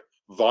ship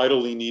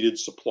vitally needed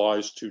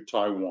supplies to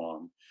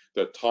Taiwan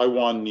that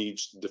Taiwan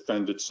needs to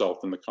defend itself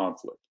in the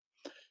conflict.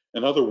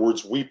 In other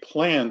words, we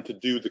plan to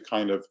do the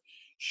kind of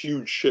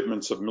huge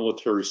shipments of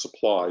military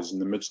supplies in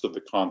the midst of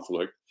the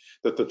conflict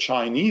that the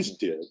Chinese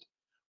did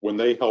when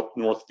they helped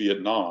North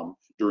Vietnam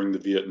during the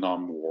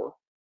Vietnam War,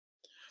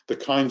 the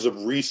kinds of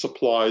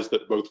resupplies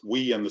that both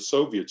we and the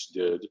Soviets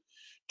did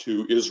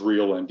to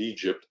Israel and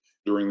Egypt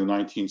during the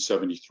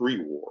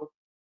 1973 war,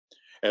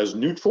 as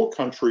neutral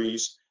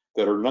countries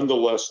that are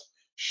nonetheless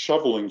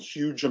shoveling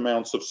huge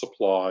amounts of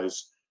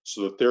supplies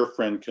so that their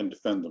friend can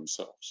defend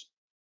themselves.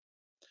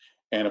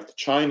 And if the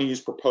Chinese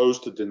propose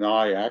to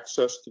deny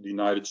access to the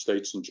United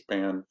States and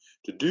Japan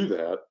to do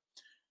that,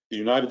 the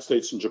United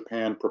States and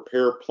Japan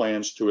prepare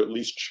plans to at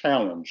least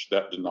challenge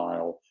that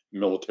denial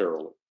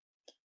militarily.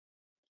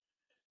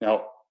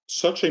 Now,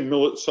 such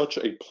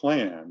a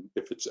plan,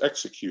 if it's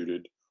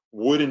executed,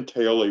 would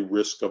entail a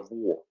risk of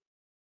war.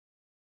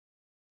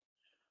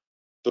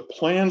 The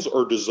plans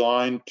are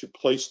designed to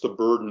place the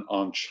burden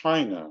on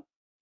China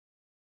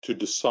to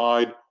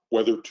decide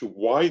whether to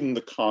widen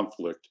the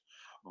conflict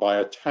by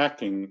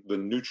attacking the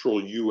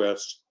neutral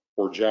US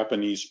or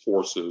Japanese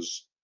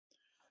forces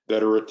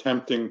that are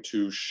attempting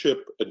to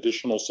ship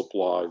additional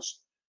supplies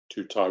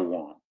to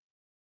Taiwan.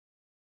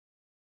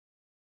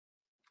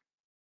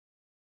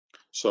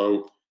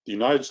 So the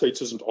United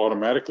States isn't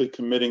automatically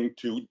committing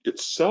to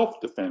itself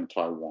defend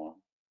Taiwan,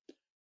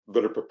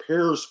 but it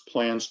prepares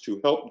plans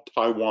to help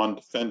Taiwan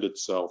defend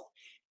itself,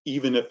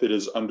 even if it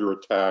is under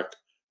attack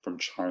from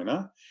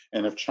China.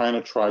 And if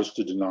China tries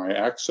to deny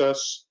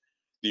access,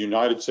 the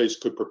United States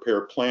could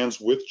prepare plans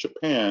with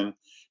Japan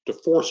to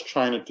force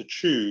China to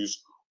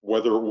choose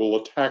whether it will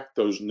attack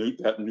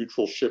that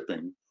neutral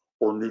shipping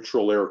or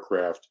neutral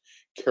aircraft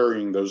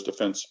carrying those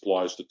defense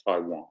supplies to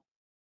Taiwan.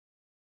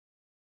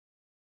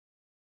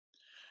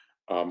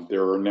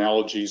 There are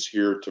analogies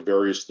here to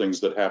various things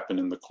that happened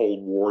in the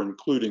Cold War,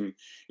 including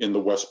in the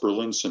West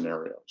Berlin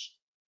scenarios.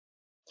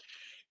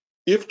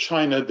 If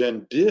China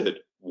then did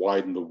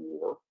widen the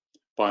war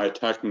by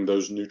attacking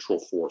those neutral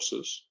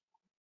forces,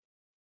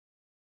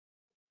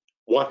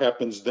 what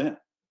happens then?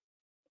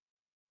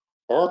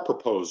 Our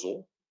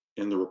proposal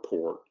in the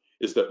report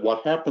is that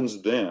what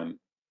happens then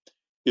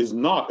is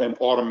not an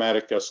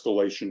automatic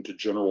escalation to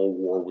general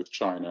war with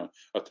China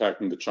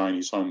attacking the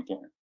Chinese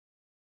homeland.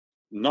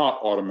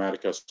 Not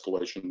automatic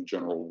escalation to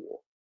general war.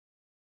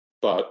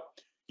 But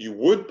you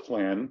would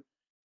plan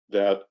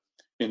that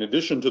in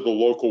addition to the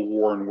local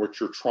war in which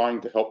you're trying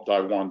to help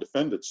Taiwan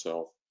defend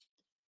itself,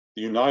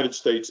 the United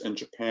States and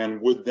Japan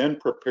would then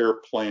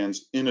prepare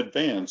plans in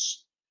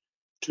advance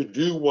to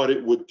do what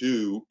it would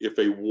do if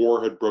a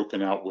war had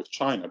broken out with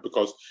China,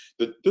 because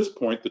at this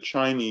point, the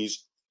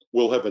Chinese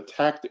will have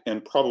attacked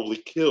and probably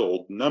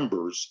killed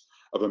numbers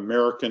of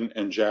American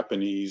and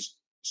Japanese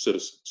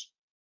citizens.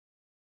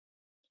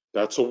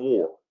 That's a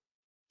war.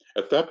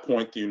 At that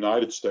point, the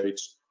United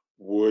States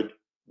would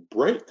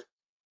break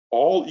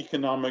all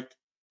economic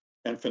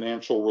and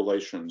financial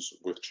relations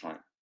with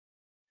China.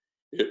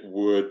 It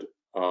would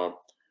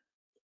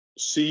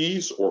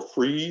seize or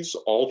freeze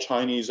all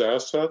Chinese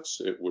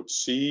assets. It would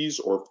seize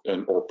or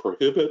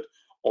prohibit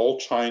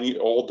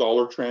all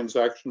dollar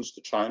transactions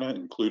to China,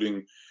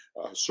 including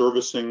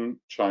servicing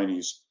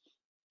Chinese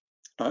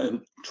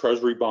and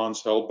treasury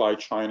bonds held by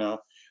China.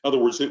 In other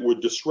words, it would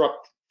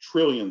disrupt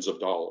trillions of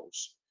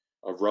dollars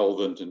of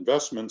relevant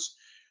investments,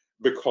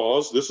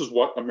 because this is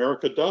what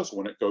America does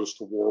when it goes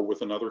to war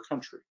with another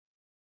country,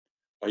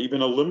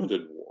 even a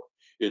limited war.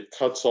 It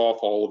cuts off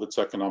all of its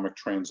economic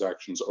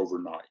transactions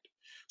overnight.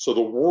 So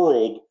the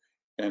world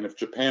And if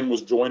Japan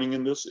was joining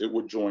in this, it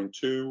would join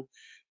too.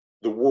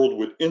 The world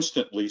would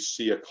instantly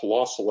see a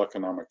colossal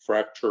economic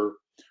fracture,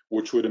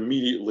 which would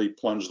immediately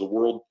plunge the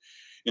world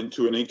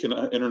into an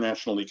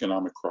international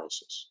economic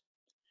crisis.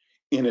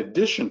 In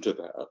addition to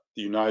that,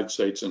 the United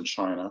States and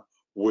China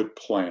would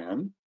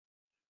plan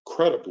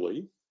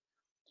credibly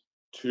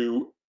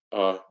to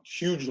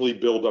hugely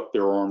build up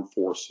their armed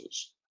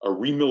forces, a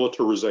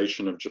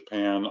remilitarization of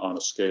Japan on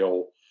a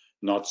scale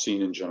not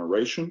seen in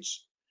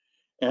generations,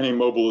 and a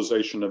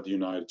mobilization of the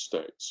United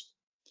States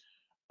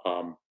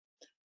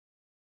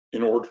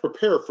in order to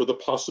prepare for the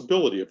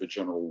possibility of a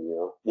general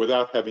war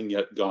without having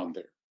yet gone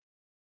there.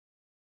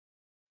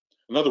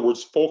 In other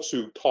words, folks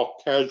who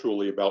talk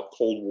casually about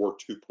Cold War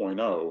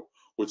 2.0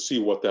 would see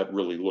what that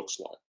really looks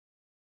like.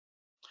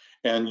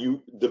 And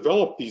you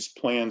develop these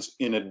plans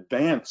in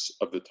advance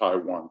of the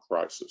Taiwan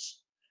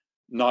crisis,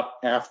 not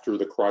after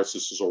the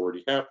crisis has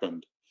already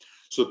happened,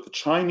 so that the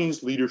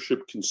Chinese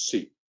leadership can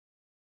see,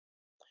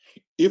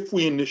 if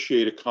we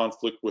initiate a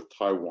conflict with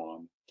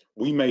Taiwan,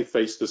 we may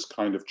face this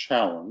kind of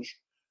challenge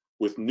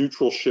with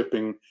neutral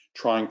shipping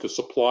trying to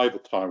supply the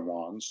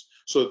Taiwans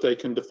so that they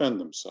can defend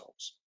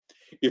themselves.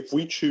 If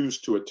we choose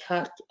to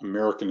attack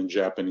American and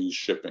Japanese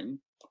shipping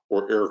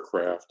or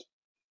aircraft,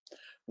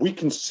 we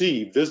can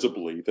see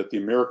visibly that the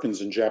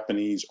Americans and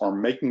Japanese are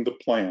making the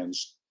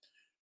plans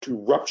to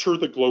rupture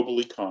the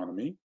global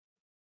economy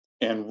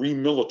and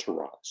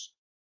remilitarize.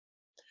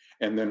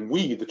 And then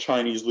we, the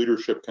Chinese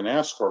leadership, can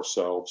ask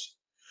ourselves,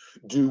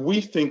 do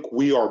we think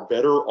we are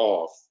better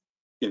off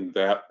in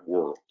that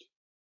world?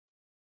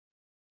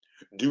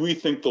 Do we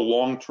think the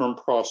long-term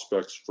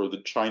prospects for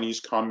the Chinese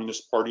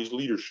Communist Party's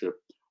leadership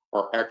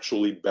are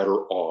actually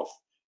better off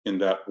in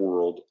that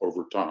world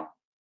over time?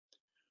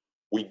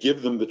 We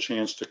give them the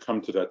chance to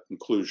come to that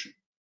conclusion.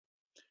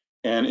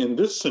 And in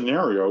this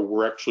scenario,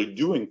 we're actually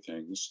doing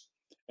things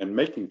and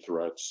making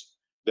threats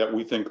that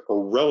we think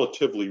are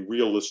relatively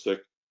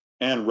realistic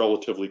and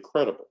relatively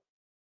credible.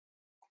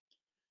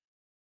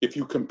 If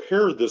you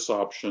compare this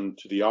option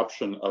to the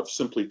option of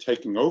simply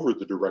taking over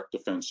the direct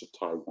defense of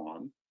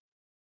Taiwan,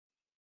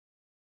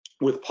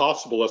 with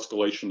possible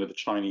escalation to the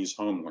Chinese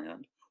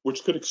homeland,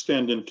 which could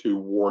extend into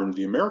war in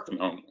the American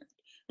homeland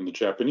and the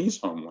Japanese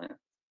homeland,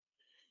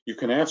 you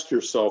can ask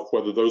yourself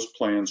whether those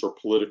plans are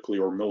politically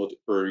or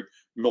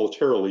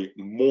militarily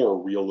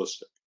more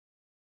realistic.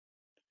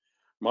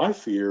 My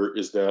fear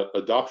is that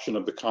adoption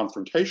of the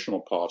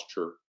confrontational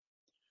posture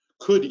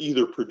could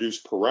either produce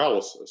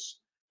paralysis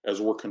as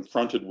we're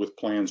confronted with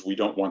plans we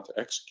don't want to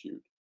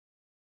execute,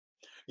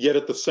 yet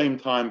at the same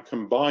time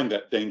combine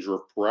that danger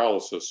of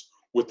paralysis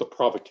with the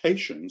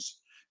provocations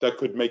that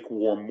could make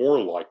war more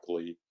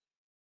likely,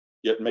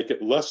 yet make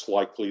it less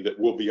likely that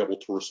we'll be able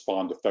to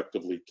respond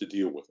effectively to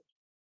deal with it.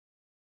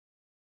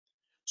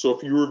 So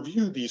if you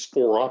review these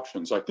four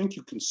options, I think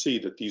you can see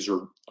that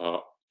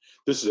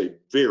this is a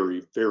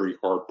very, very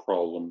hard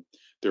problem.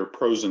 There are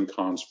pros and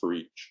cons for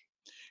each.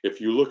 If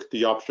you look at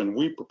the option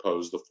we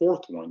propose, the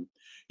fourth one,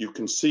 you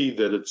can see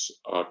that it's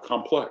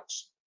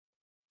complex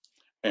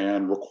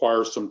and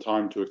requires some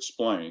time to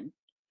explain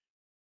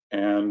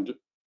and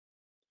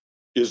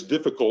is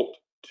difficult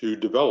to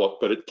develop,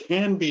 but it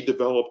can be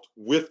developed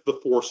with the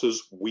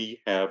forces we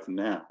have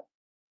now,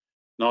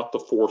 not the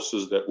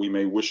forces that we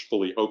may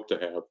wishfully hope to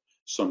have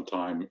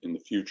sometime in the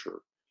future.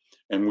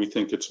 And we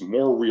think it's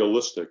more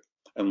realistic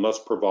and less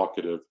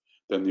provocative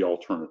than the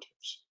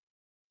alternatives.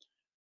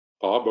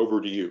 Bob,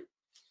 over to you.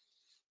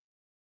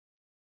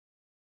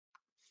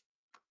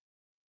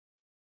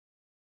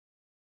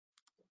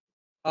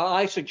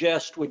 I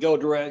suggest we go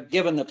direct,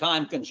 given the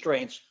time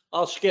constraints.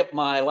 I'll skip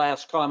my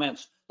last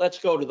comments. Let's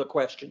go to the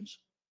questions.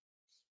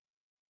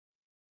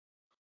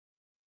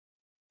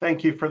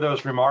 Thank you for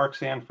those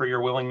remarks and for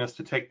your willingness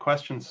to take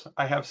questions.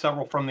 I have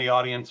several from the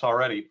audience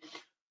already.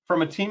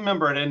 From a team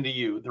member at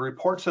NDU, the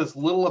report says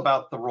little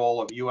about the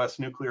role of US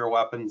nuclear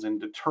weapons in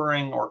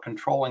deterring or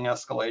controlling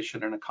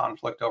escalation in a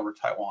conflict over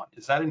Taiwan.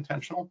 Is that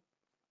intentional?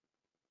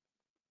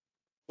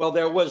 Well,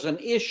 there was an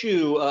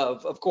issue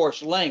of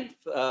course,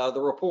 length.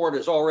 The report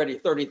is already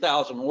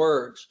 30,000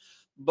 words,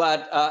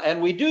 but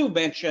and we do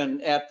mention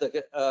at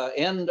the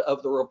end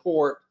of the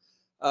report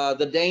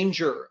the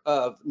danger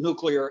of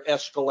nuclear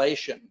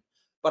escalation.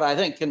 But I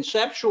think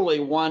conceptually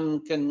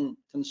one can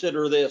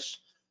consider this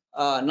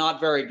not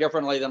very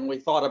differently than we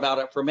thought about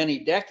it for many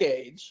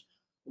decades.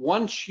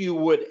 Once you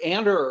would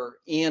enter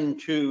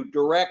into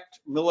direct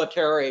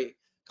military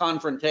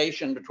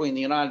confrontation between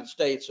the United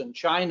States and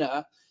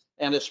China,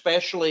 and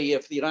especially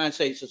if the United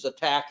States is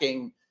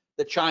attacking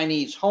the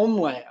Chinese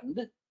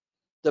homeland,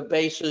 the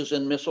bases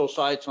and missile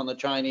sites on the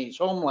Chinese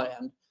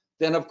homeland,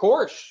 then of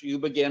course you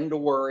begin to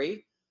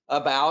worry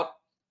about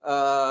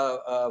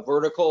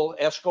vertical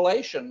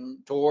escalation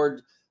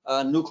toward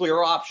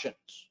nuclear options.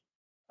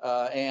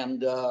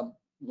 And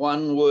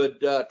one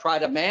would try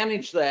to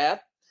manage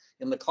that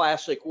in the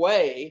classic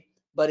way,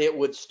 but it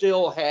would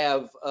still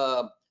have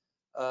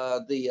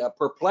the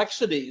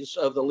perplexities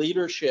of the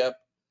leadership,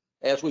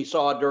 as we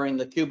saw during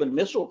the Cuban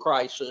Missile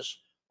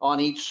Crisis, on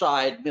each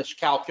side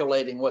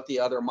miscalculating what the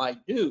other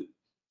might do.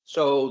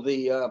 So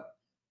the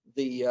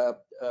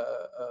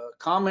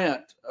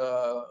comment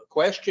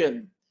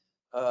question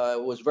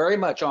was very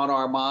much on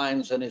our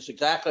minds and is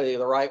exactly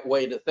the right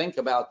way to think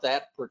about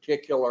that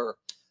particular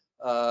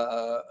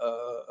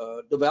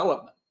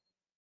development.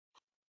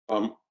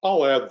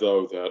 I'll add,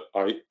 though, that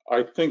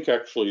I think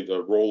actually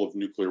the role of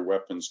nuclear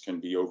weapons can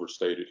be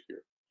overstated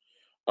here.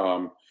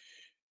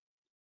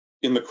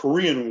 In the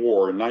Korean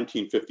War in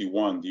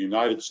 1951, the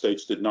United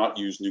States did not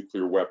use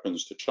nuclear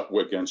weapons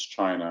against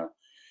China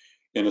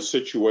in a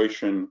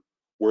situation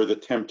where the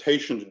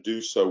temptation to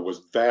do so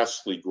was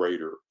vastly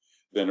greater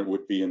than it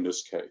would be in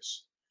this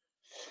case.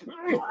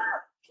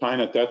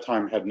 China at that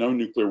time had no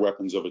nuclear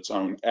weapons of its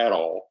own at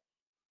all,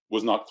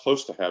 was not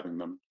close to having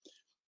them.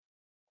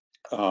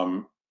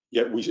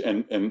 Yet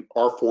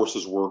our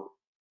forces were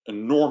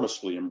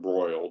enormously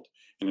embroiled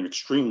in an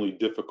extremely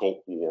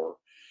difficult war,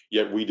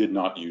 yet we did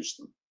not use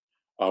them.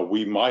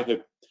 We might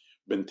have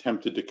been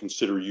tempted to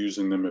consider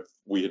using them if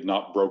we had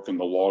not broken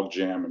the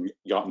logjam and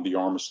gotten the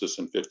armistice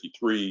in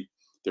 '53.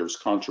 There's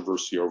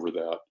controversy over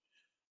that.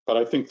 But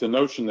I think the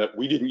notion that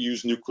we didn't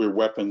use nuclear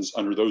weapons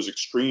under those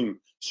extreme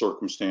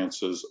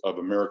circumstances of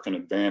American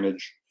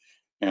advantage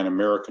and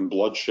American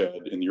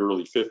bloodshed in the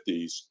early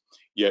 '50s,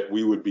 yet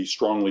we would be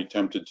strongly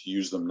tempted to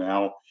use them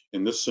now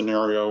in this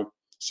scenario,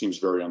 seems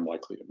very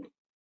unlikely to me.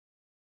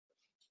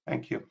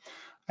 Thank you.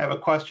 I have a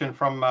question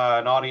from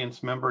an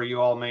audience member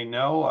you all may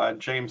know.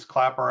 James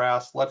Clapper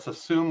asked, let's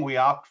assume we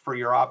opt for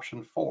your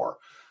option 4.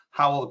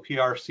 How will the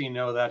PRC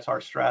know that's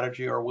our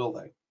strategy, or will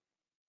they?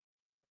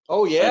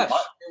 Oh, yes.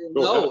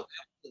 No,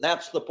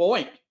 that's the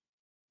point.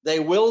 They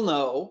will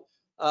know.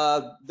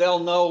 They'll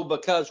know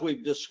because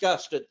we've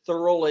discussed it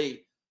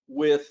thoroughly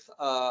with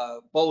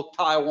both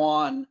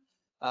Taiwan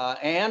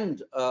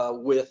and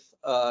with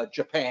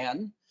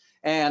Japan.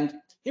 And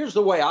here's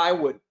the way I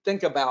would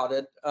think about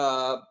it,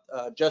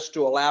 just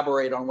to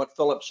elaborate on what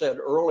Philip said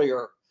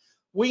earlier.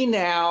 We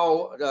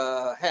now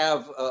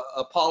have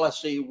a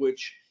policy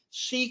which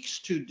seeks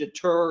to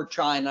deter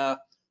China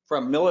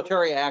from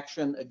military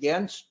action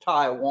against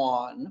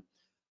Taiwan,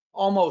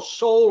 almost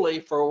solely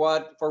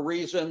for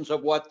reasons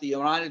of what the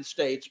United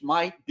States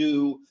might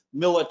do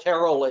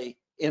militarily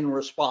in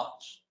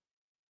response.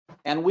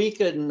 And we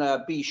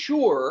can be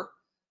sure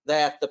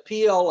that the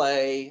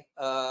PLA,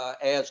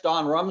 as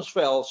Don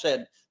Rumsfeld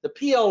said, the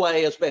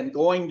PLA has been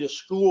going to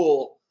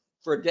school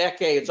for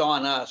decades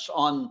on us,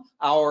 on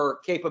our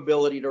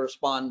capability to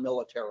respond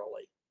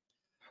militarily.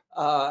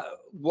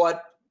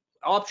 What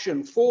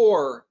option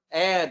 4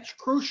 adds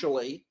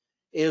crucially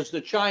is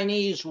the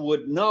Chinese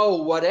would know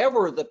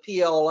whatever the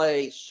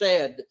PLA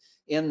said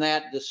in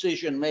that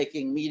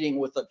decision-making meeting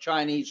with the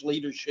Chinese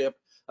leadership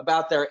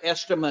about their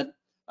estimate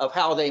of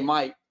how they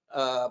might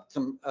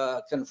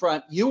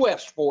confront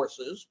US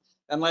forces.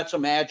 And let's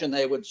imagine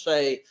they would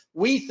say,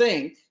 we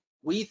think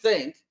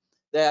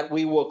that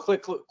we will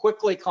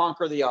quickly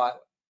conquer the island.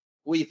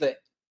 We think.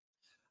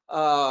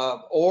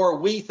 Or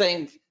we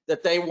think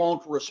that they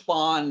won't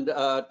respond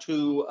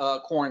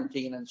to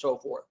quarantine and so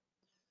forth.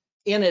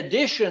 In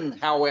addition,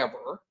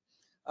 however,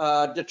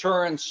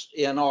 deterrence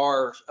in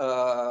our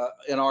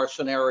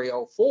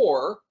scenario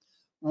 4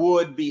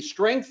 would be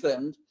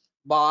strengthened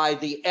by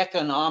the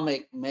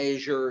economic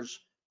measures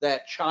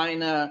that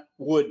China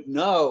would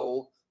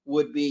know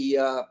would be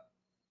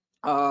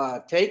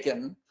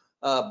taken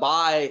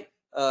by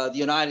the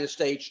United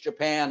States,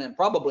 Japan, and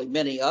probably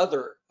many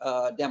other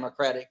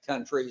democratic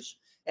countries,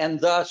 and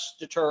thus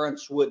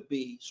deterrence would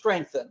be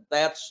strengthened.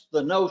 That's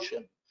the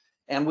notion.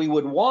 And we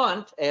would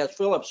want, as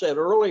Philip said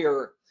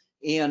earlier,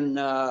 in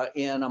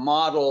a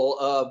model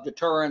of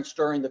deterrence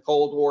during the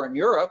Cold War in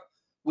Europe,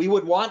 we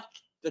would want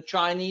the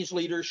Chinese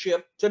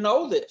leadership to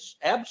know this,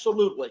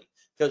 absolutely,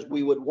 because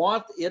we would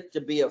want it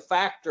to be a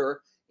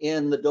factor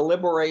in the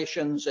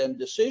deliberations and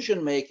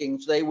decision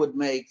makings they would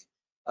make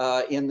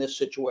in this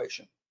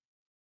situation.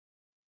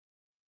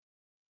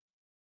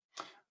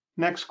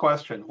 Next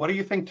question. What do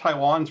you think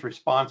Taiwan's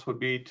response would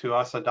be to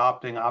us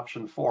adopting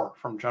option 4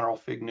 from General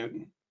Fig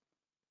Newton?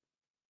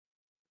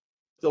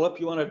 Philip,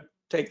 you want to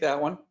take that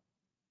one?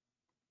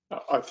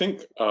 I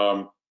think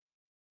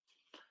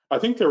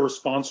their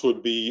response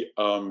would be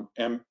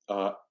ambivalent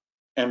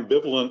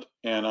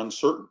and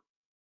uncertain.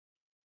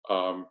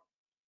 The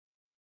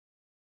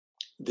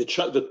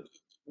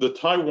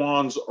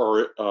Taiwans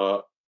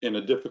are in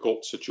a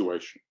difficult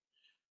situation.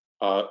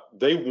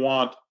 They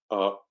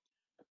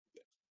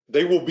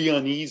will be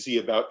uneasy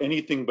about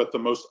anything but the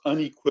most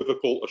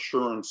unequivocal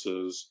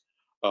assurances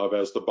of,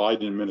 as the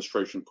Biden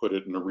administration put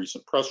it in a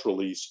recent press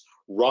release,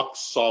 rock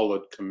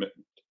solid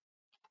commitment.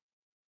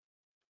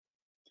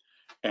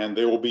 And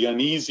they will be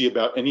uneasy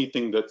about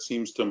anything that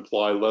seems to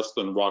imply less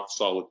than rock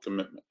solid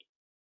commitment.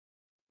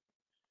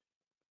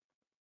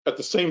 At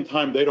the same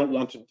time, they don't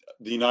want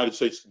the United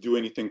States to do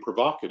anything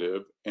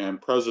provocative,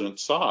 and President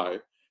Tsai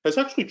has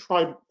actually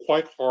tried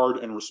quite hard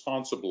and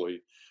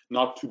responsibly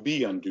not to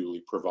be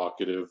unduly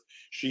provocative.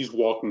 She's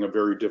walking a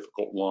very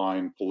difficult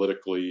line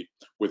politically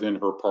within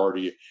her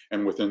party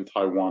and within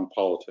Taiwan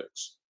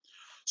politics.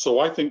 So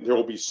I think there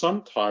will be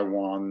some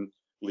Taiwan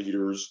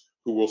leaders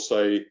who will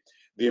say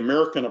the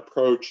American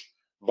approach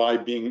by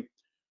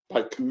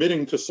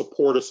committing to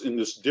support us in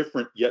this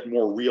different yet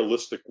more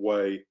realistic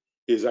way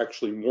is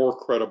actually more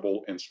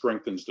credible and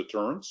strengthens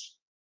deterrence.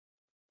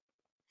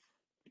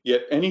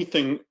 Yet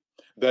anything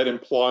that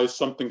implies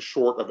something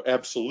short of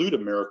absolute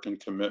American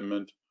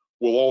commitment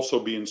will also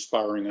be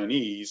inspiring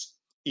unease,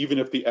 even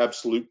if the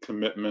absolute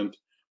commitment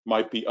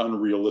might be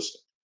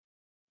unrealistic.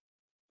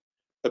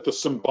 At the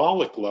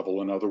symbolic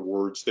level, in other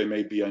words, they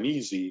may be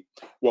uneasy,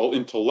 while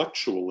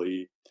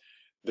intellectually,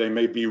 they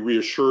may be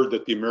reassured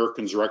that the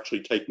Americans are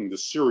actually taking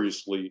this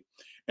seriously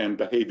and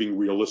behaving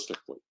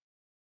realistically.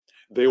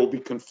 They will be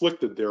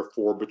conflicted,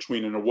 therefore,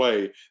 between, in a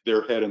way,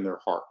 their head and their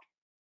heart.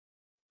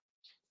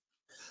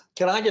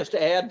 Can I just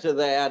add to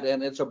that,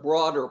 and it's a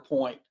broader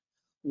point.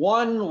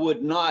 One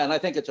would not, and I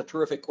think it's a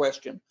terrific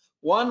question,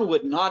 one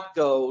would not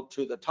go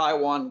to the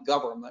Taiwan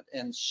government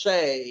and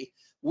say,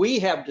 we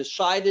have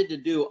decided to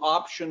do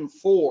option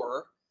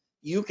 4.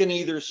 You can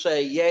either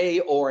say yay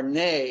or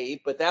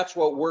nay, but that's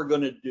what we're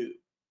going to do.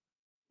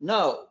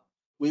 No,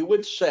 we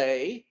would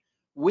say,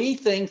 we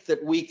think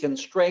that we can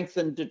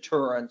strengthen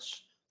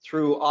deterrence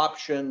through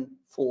option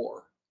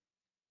 4.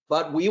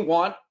 But we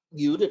want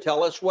you to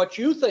tell us what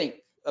you think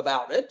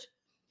about it.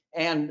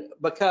 And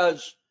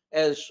because,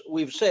 as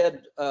we've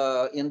said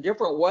in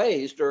different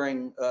ways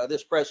during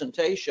this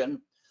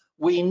presentation,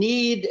 we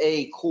need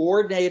a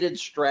coordinated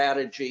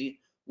strategy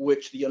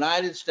which the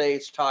United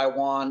States,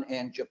 Taiwan,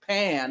 and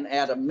Japan,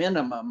 at a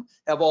minimum,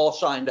 have all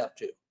signed up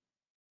to.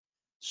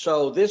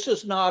 So this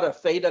is not a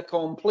fait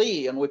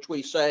accompli in which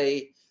we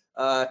say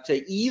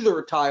to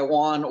either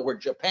Taiwan or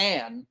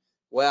Japan,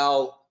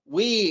 well,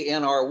 we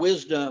in our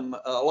wisdom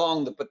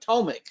along the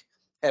Potomac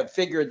have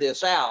figured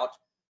this out,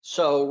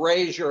 so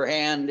raise your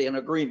hand in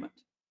agreement.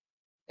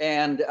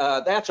 And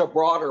that's a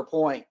broader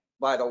point,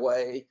 by the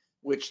way,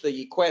 which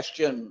the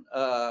question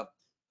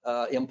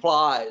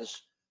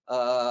implies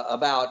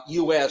about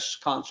US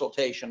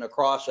consultation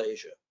across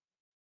Asia.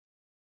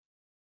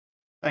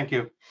 Thank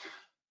you.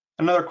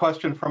 Another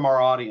question from our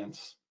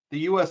audience. The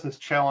US is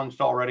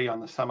challenged already on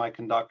the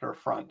semiconductor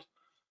front.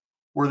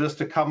 Were this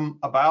to come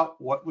about,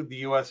 what would the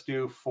US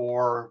do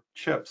for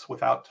chips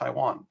without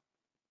Taiwan?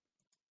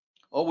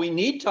 Well, we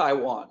need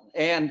Taiwan.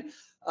 And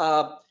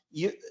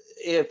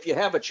if you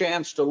have a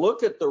chance to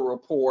look at the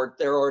report,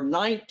 there are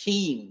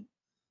 19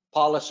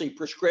 policy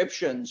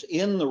prescriptions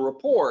in the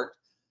report,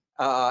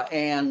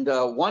 and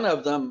one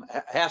of them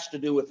has to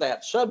do with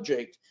that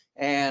subject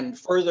and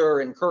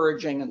further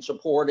encouraging and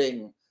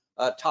supporting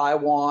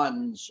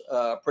Taiwan's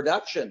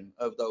production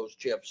of those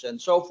chips and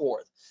so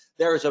forth.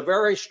 There's a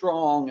very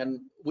strong,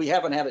 and we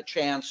haven't had a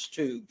chance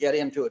to get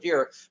into it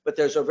here, but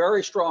there's a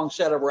very strong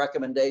set of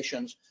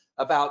recommendations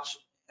about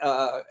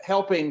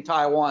helping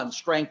Taiwan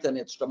strengthen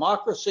its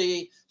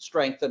democracy,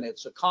 strengthen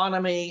its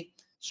economy,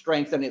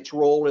 strengthen its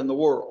role in the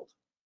world.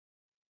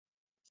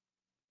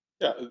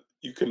 Yeah,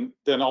 you can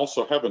then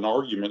also have an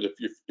argument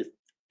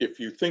if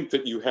you think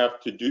that you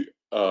have to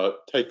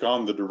take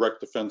on the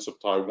direct defense of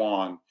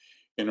Taiwan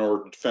in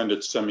order to defend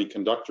its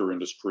semiconductor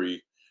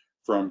industry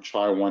from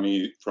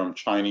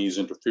Chinese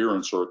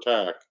interference or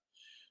attack.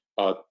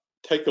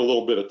 Take a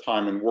little bit of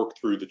time and work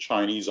through the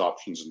Chinese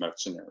options in that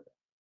scenario.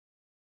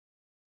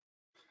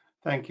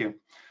 Thank you.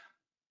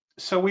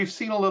 So we've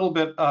seen a little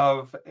bit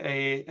of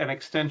an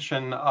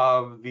extension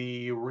of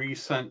the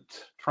recent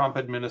Trump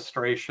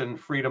administration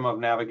freedom of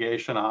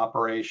navigation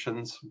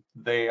operations.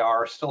 They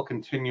are still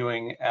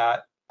continuing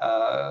at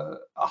a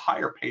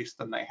higher pace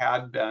than they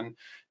had been,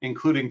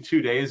 including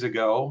 2 days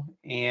ago.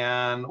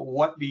 And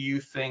what do you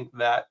think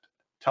that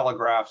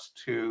telegraphs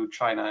to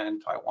China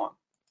and Taiwan?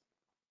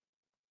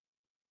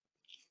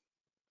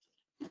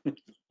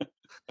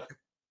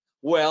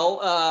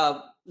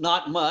 Well,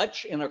 not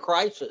much in a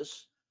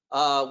crisis.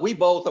 We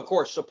both, of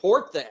course,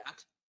 support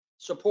that.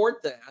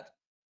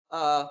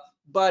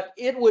 But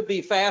it would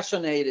be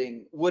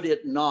fascinating, would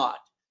it not,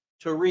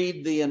 to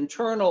read the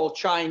internal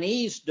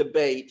Chinese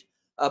debate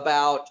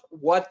about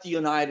what the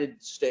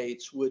United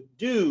States would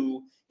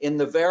do in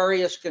the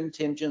various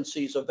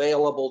contingencies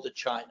available to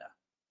China.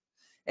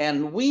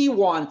 And we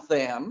want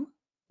them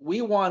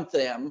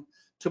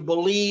to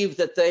believe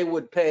that they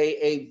would pay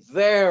a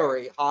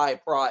very high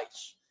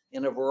price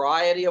in a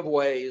variety of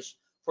ways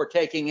for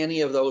taking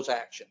any of those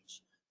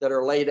actions that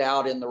are laid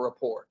out in the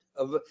report.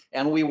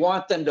 And we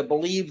want them to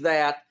believe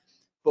that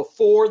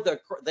before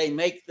they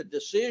make the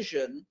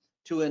decision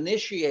to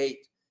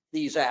initiate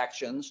these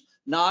actions,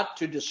 not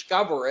to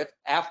discover it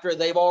after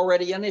they've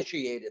already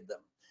initiated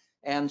them.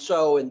 And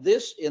so in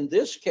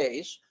this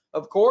case,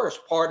 of course,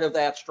 part of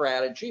that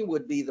strategy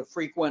would be the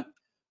frequent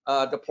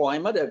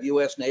deployment of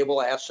US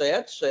naval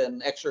assets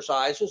and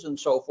exercises and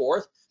so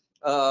forth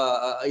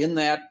in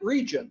that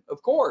region,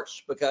 of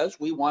course, because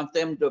we want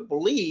them to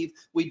believe,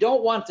 we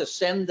don't want to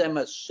send them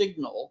a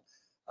signal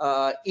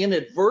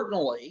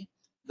inadvertently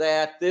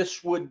that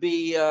this would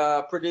be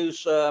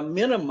produce a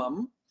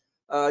minimum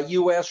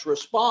US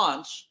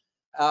response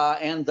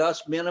and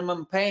thus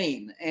minimum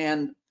pain.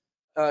 And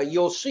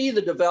you'll see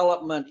the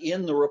development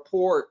in the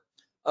report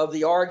of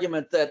the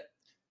argument that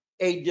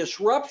a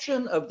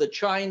disruption of the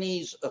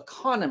Chinese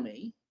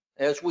economy,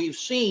 as we've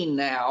seen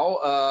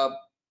now,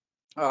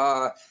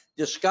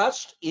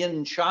 discussed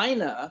in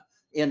China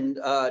in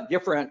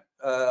different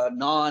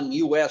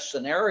non-US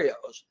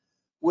scenarios,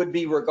 would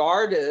be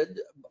regarded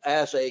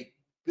as a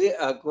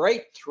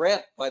great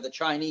threat by the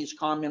Chinese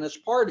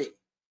Communist Party,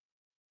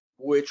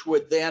 which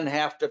would then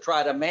have to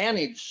try to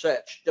manage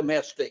such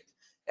domestic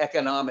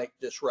economic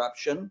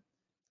disruption.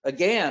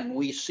 Again,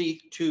 we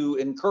seek to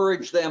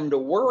encourage them to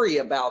worry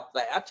about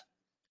that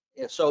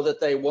so that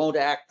they won't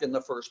act in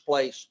the first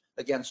place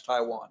against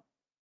Taiwan.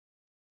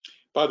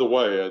 By the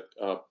way,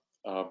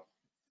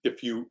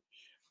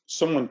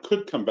 someone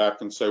could come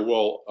back and say,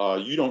 well,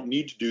 you don't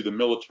need to do the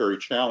military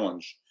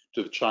challenge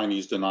to the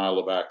Chinese denial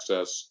of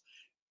access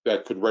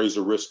that could raise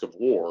a risk of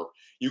war.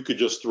 You could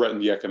just threaten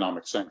the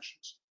economic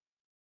sanctions.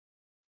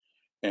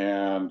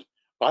 And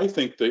I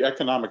think the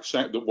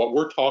what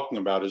we're talking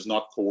about is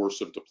not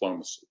coercive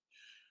diplomacy.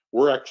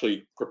 We're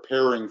actually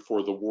preparing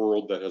for the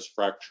world that has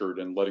fractured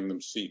and letting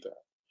them see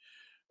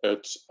that.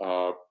 It's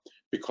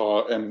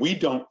and we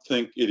don't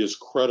think it is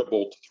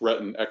credible to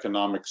threaten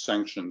economic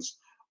sanctions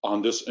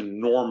on this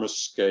enormous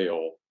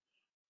scale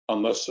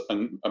unless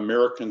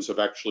Americans have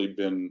actually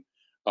been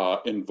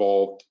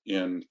involved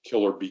in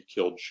kill or be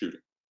killed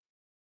shooting.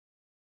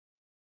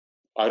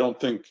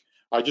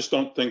 I just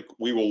don't think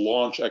we will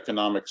launch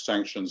economic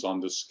sanctions on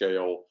this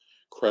scale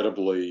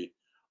credibly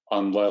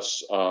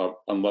unless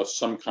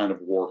some kind of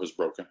war has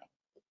broken out.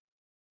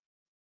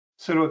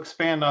 So to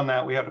expand on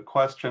that, we have a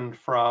question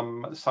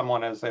from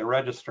someone as they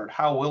registered.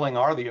 How willing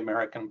are the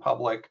American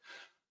public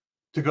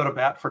to go to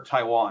bat for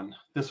Taiwan?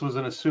 This was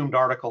an assumed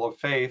article of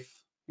faith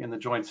in the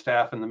Joint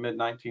Staff in the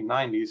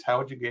mid-1990s. How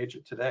would you gauge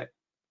it today?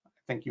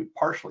 I think you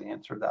partially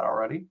answered that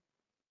already.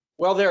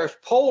 Well, there's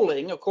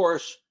polling. Of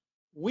course,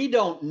 we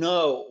don't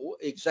know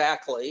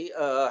exactly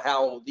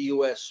how the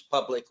US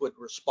public would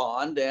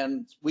respond,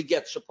 and we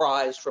get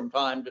surprised from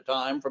time to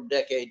time, from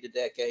decade to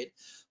decade.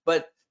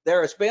 But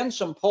there has been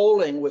some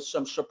polling with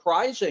some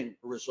surprising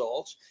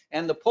results,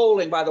 and the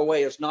polling, by the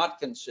way, is not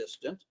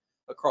consistent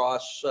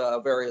across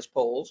various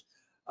polls.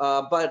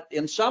 But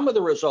in some of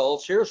the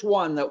results, here's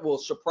one that will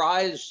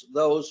surprise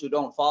those who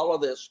don't follow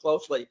this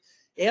closely.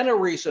 In a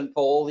recent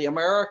poll, the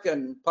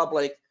American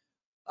public,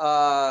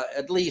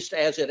 at least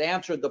as it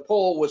answered the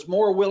poll, was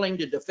more willing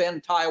to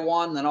defend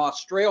Taiwan than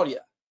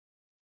Australia.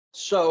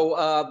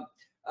 So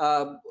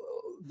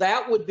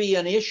that would be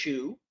an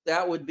issue.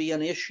 That would be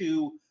an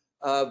issue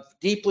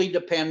deeply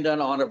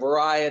dependent on a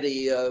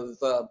variety of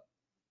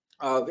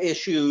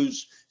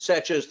issues,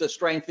 such as the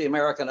strength of the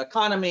American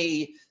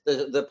economy,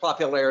 the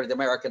popularity of the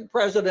American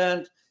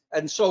president,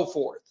 and so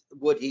forth.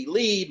 Would he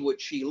lead? Would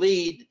she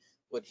lead?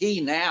 Would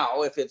he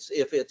now, if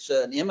it's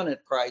an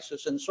imminent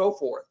crisis, and so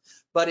forth?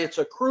 But it's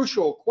a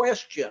crucial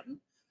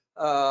question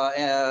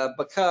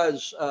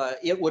because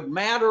it would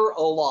matter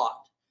a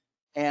lot.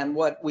 And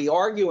what we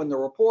argue in the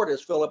report,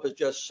 as Philip has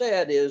just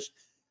said, is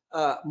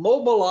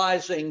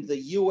mobilizing the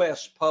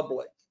US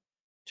public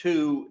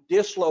to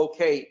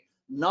dislocate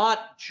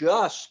not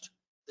just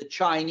the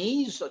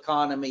Chinese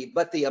economy,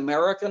 but the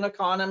American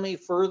economy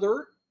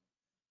further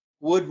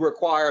would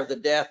require the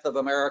death of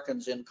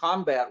Americans in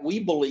combat, we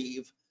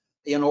believe,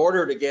 in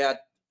order to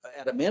get,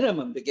 at a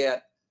minimum, to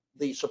get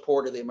the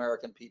support of the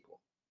American people.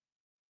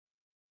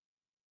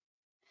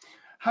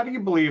 How do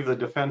you believe the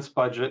defense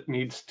budget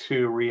needs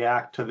to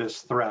react to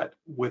this threat?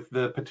 With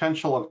the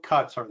potential of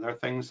cuts, are there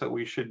things that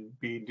we should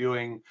be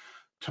doing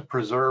to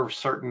preserve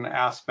certain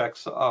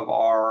aspects of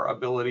our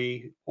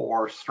ability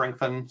or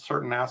strengthen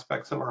certain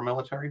aspects of our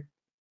military?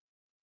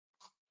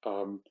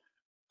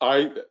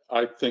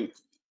 I think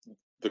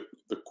the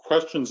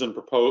questions and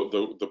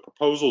the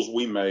proposals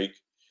we make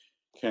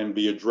can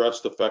be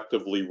addressed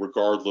effectively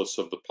regardless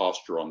of the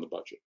posture on the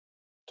budget,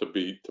 to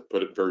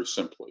put it very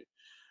simply.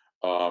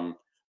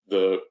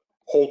 The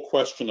whole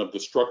question of the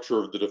structure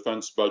of the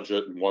defense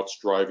budget and what's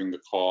driving the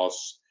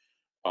costs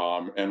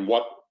and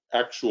what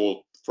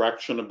actual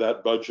fraction of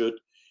that budget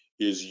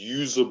is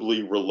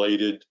usably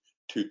related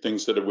to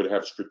things that it would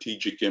have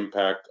strategic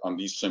impact on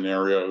these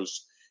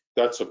scenarios.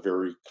 That's a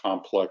very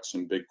complex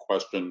and big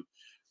question.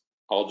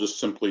 I'll just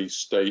simply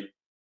state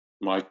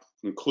my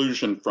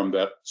conclusion from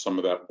some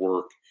of that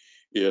work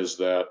is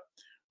that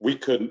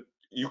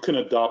you can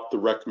adopt the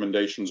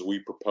recommendations we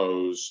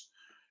propose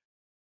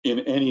in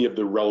any of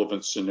the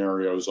relevant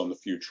scenarios on the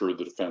future of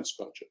the defense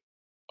budget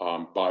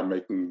by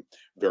making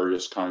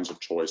various kinds of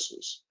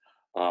choices.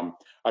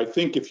 I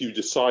think if you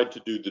decide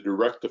to do the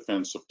direct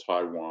defense of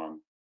Taiwan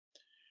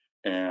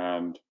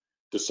and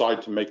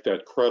decide to make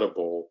that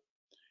credible,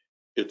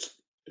 it's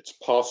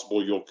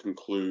possible you'll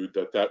conclude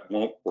that that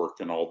won't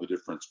work in all the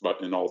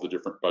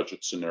different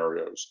budget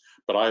scenarios.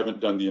 But I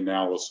haven't done the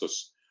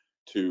analysis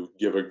to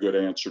give a good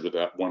answer to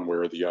that one way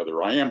or the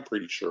other. I am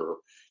pretty sure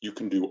you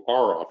can do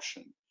our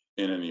option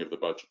in any of the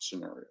budget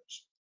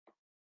scenarios.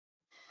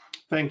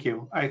 Thank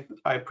you. I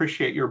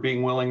appreciate your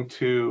being willing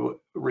to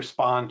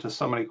respond to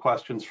so many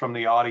questions from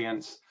the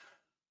audience.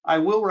 I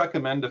will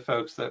recommend to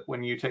folks that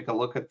when you take a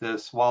look at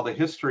this, while the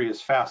history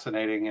is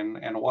fascinating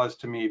and was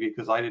to me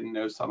because I didn't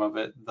know some of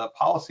it, the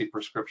policy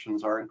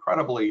prescriptions are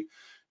incredibly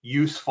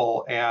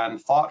useful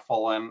and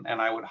thoughtful, and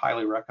I would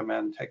highly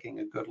recommend taking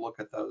a good look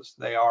at those.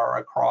 They are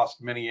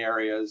across many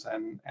areas,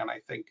 and I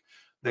think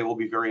they will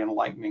be very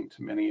enlightening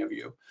to many of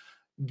you.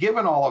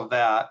 Given all of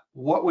that,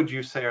 what would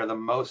you say are the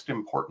most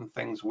important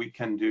things we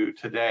can do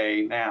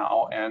today,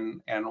 now,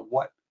 and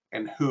what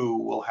and who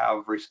will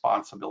have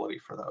responsibility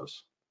for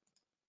those?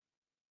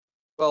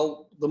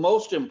 Well, the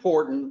most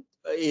important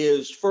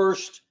is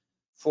first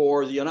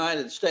for the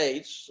United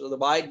States, so the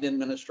Biden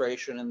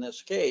administration in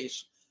this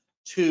case,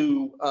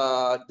 to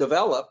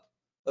develop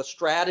a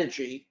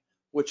strategy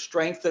which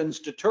strengthens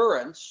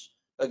deterrence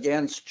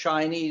against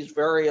Chinese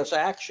various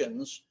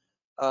actions,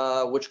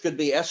 which could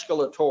be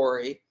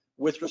escalatory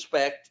with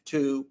respect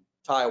to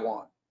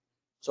Taiwan.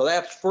 So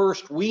that's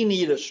first, we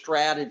need a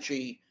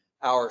strategy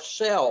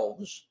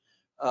ourselves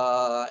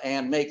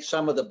and make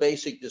some of the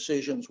basic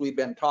decisions we've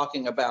been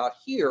talking about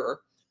here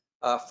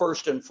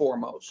first and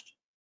foremost.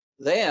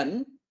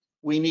 Then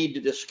we need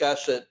to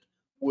discuss it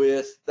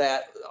with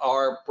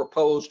our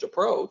proposed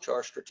approach,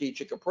 our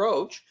strategic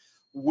approach,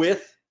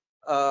 with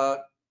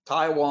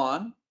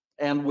Taiwan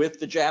and with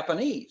the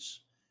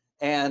Japanese.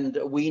 And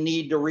we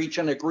need to reach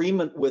an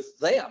agreement with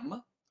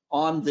them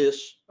on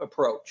this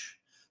approach.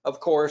 Of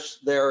course,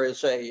 there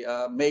is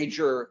a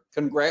major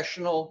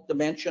congressional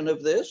dimension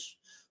of this.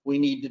 We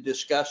need to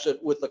discuss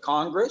it with the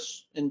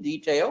Congress in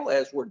detail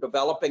as we're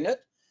developing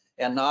it,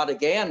 and not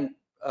again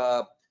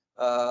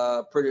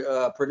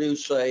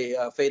produce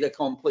a fait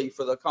accompli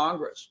for the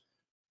Congress.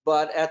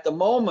 But at the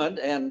moment,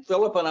 and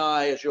Philip and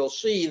I, as you'll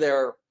see,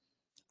 there are,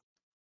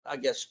 I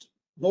guess,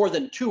 more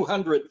than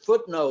 200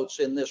 footnotes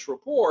in this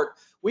report.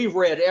 We've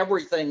read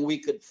everything we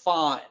could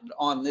find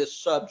on this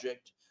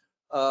subject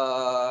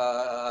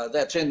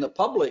that's in the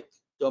public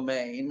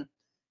domain,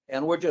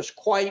 and we're just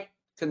quite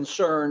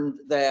concerned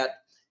that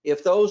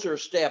if those are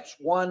steps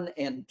 1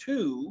 and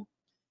 2,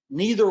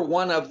 neither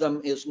one of them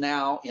is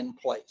now in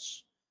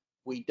place.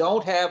 We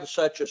don't have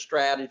such a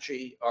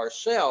strategy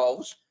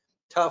ourselves,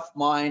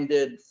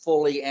 tough-minded,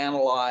 fully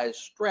analyzed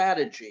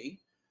strategy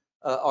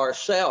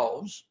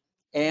ourselves,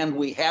 and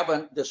we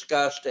haven't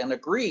discussed and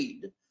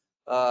agreed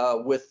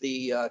with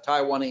the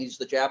Taiwanese,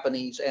 the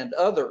Japanese, and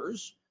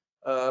others,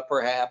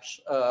 perhaps,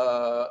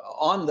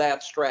 on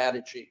that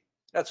strategy.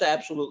 That's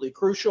absolutely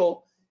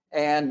crucial,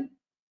 and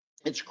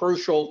it's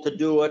crucial to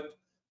do it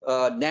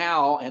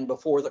now and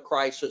before the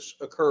crisis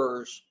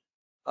occurs,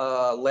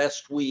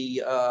 lest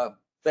we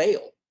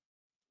fail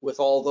with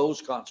all those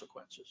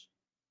consequences.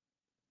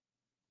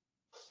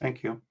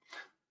 Thank you.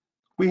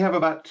 We have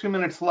about 2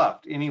 minutes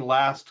left. Any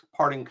last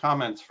parting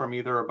comments from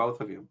either or both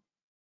of you?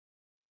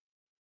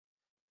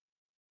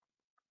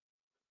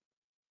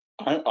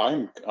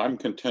 I'm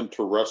content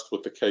to rest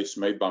with the case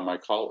made by my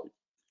colleague.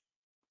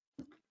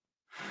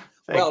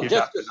 Thank you,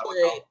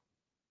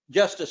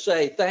 just to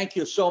say thank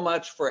you so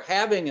much for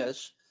having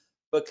us,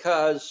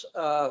 because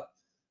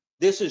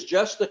this is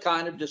just the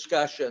kind of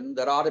discussion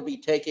that ought to be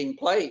taking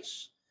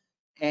place.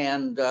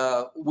 And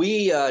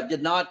we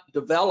did not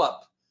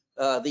develop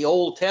the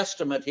Old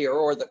Testament here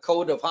or the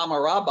Code of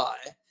Hammurabi.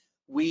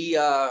 We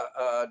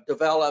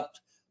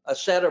developed a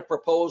set of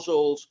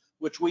proposals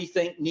which we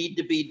think need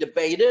to be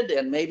debated,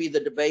 and maybe the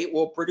debate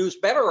will produce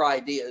better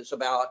ideas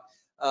about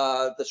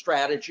the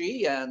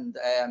strategy and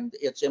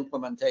its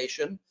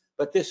implementation.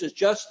 But this is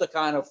just the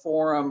kind of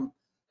forum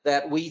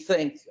that we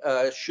think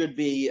should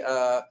be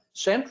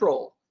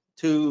central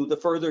to the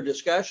further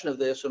discussion of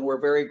this, and we're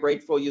very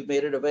grateful you've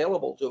made it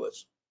available to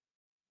us.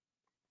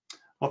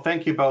 Well,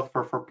 thank you both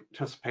for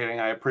participating.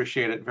 I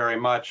appreciate it very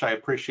much. I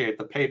appreciate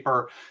the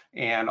paper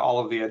and all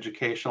of the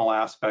educational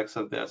aspects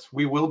of this.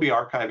 We will be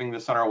archiving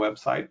this on our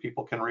website.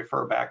 People can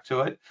refer back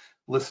to it,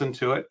 listen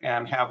to it,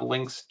 and have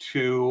links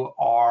to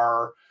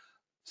our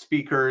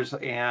speakers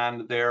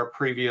and their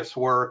previous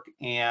work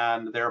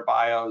and their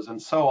bios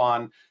and so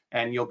on.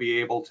 And you'll be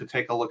able to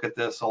take a look at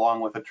this along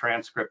with a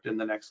transcript in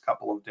the next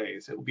couple of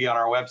days. It will be on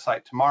our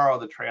website tomorrow.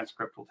 The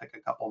transcript will take a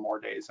couple more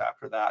days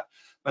after that.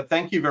 But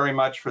thank you very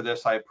much for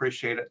this. I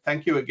appreciate it.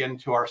 Thank you again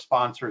to our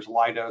sponsors,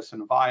 Leidos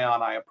and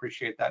Vion. I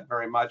appreciate that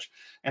very much.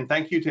 And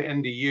thank you to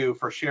NDU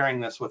for sharing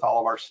this with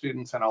all of our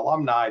students and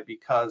alumni,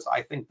 because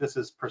I think this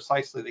is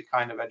precisely the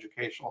kind of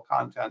educational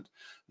content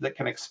that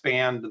can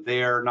expand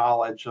their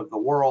knowledge of the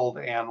world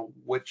and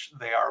which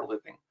they are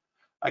living.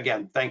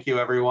 Again, thank you,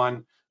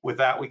 everyone. With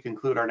that, we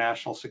conclude our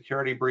national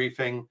security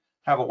briefing.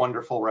 Have a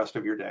wonderful rest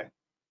of your day.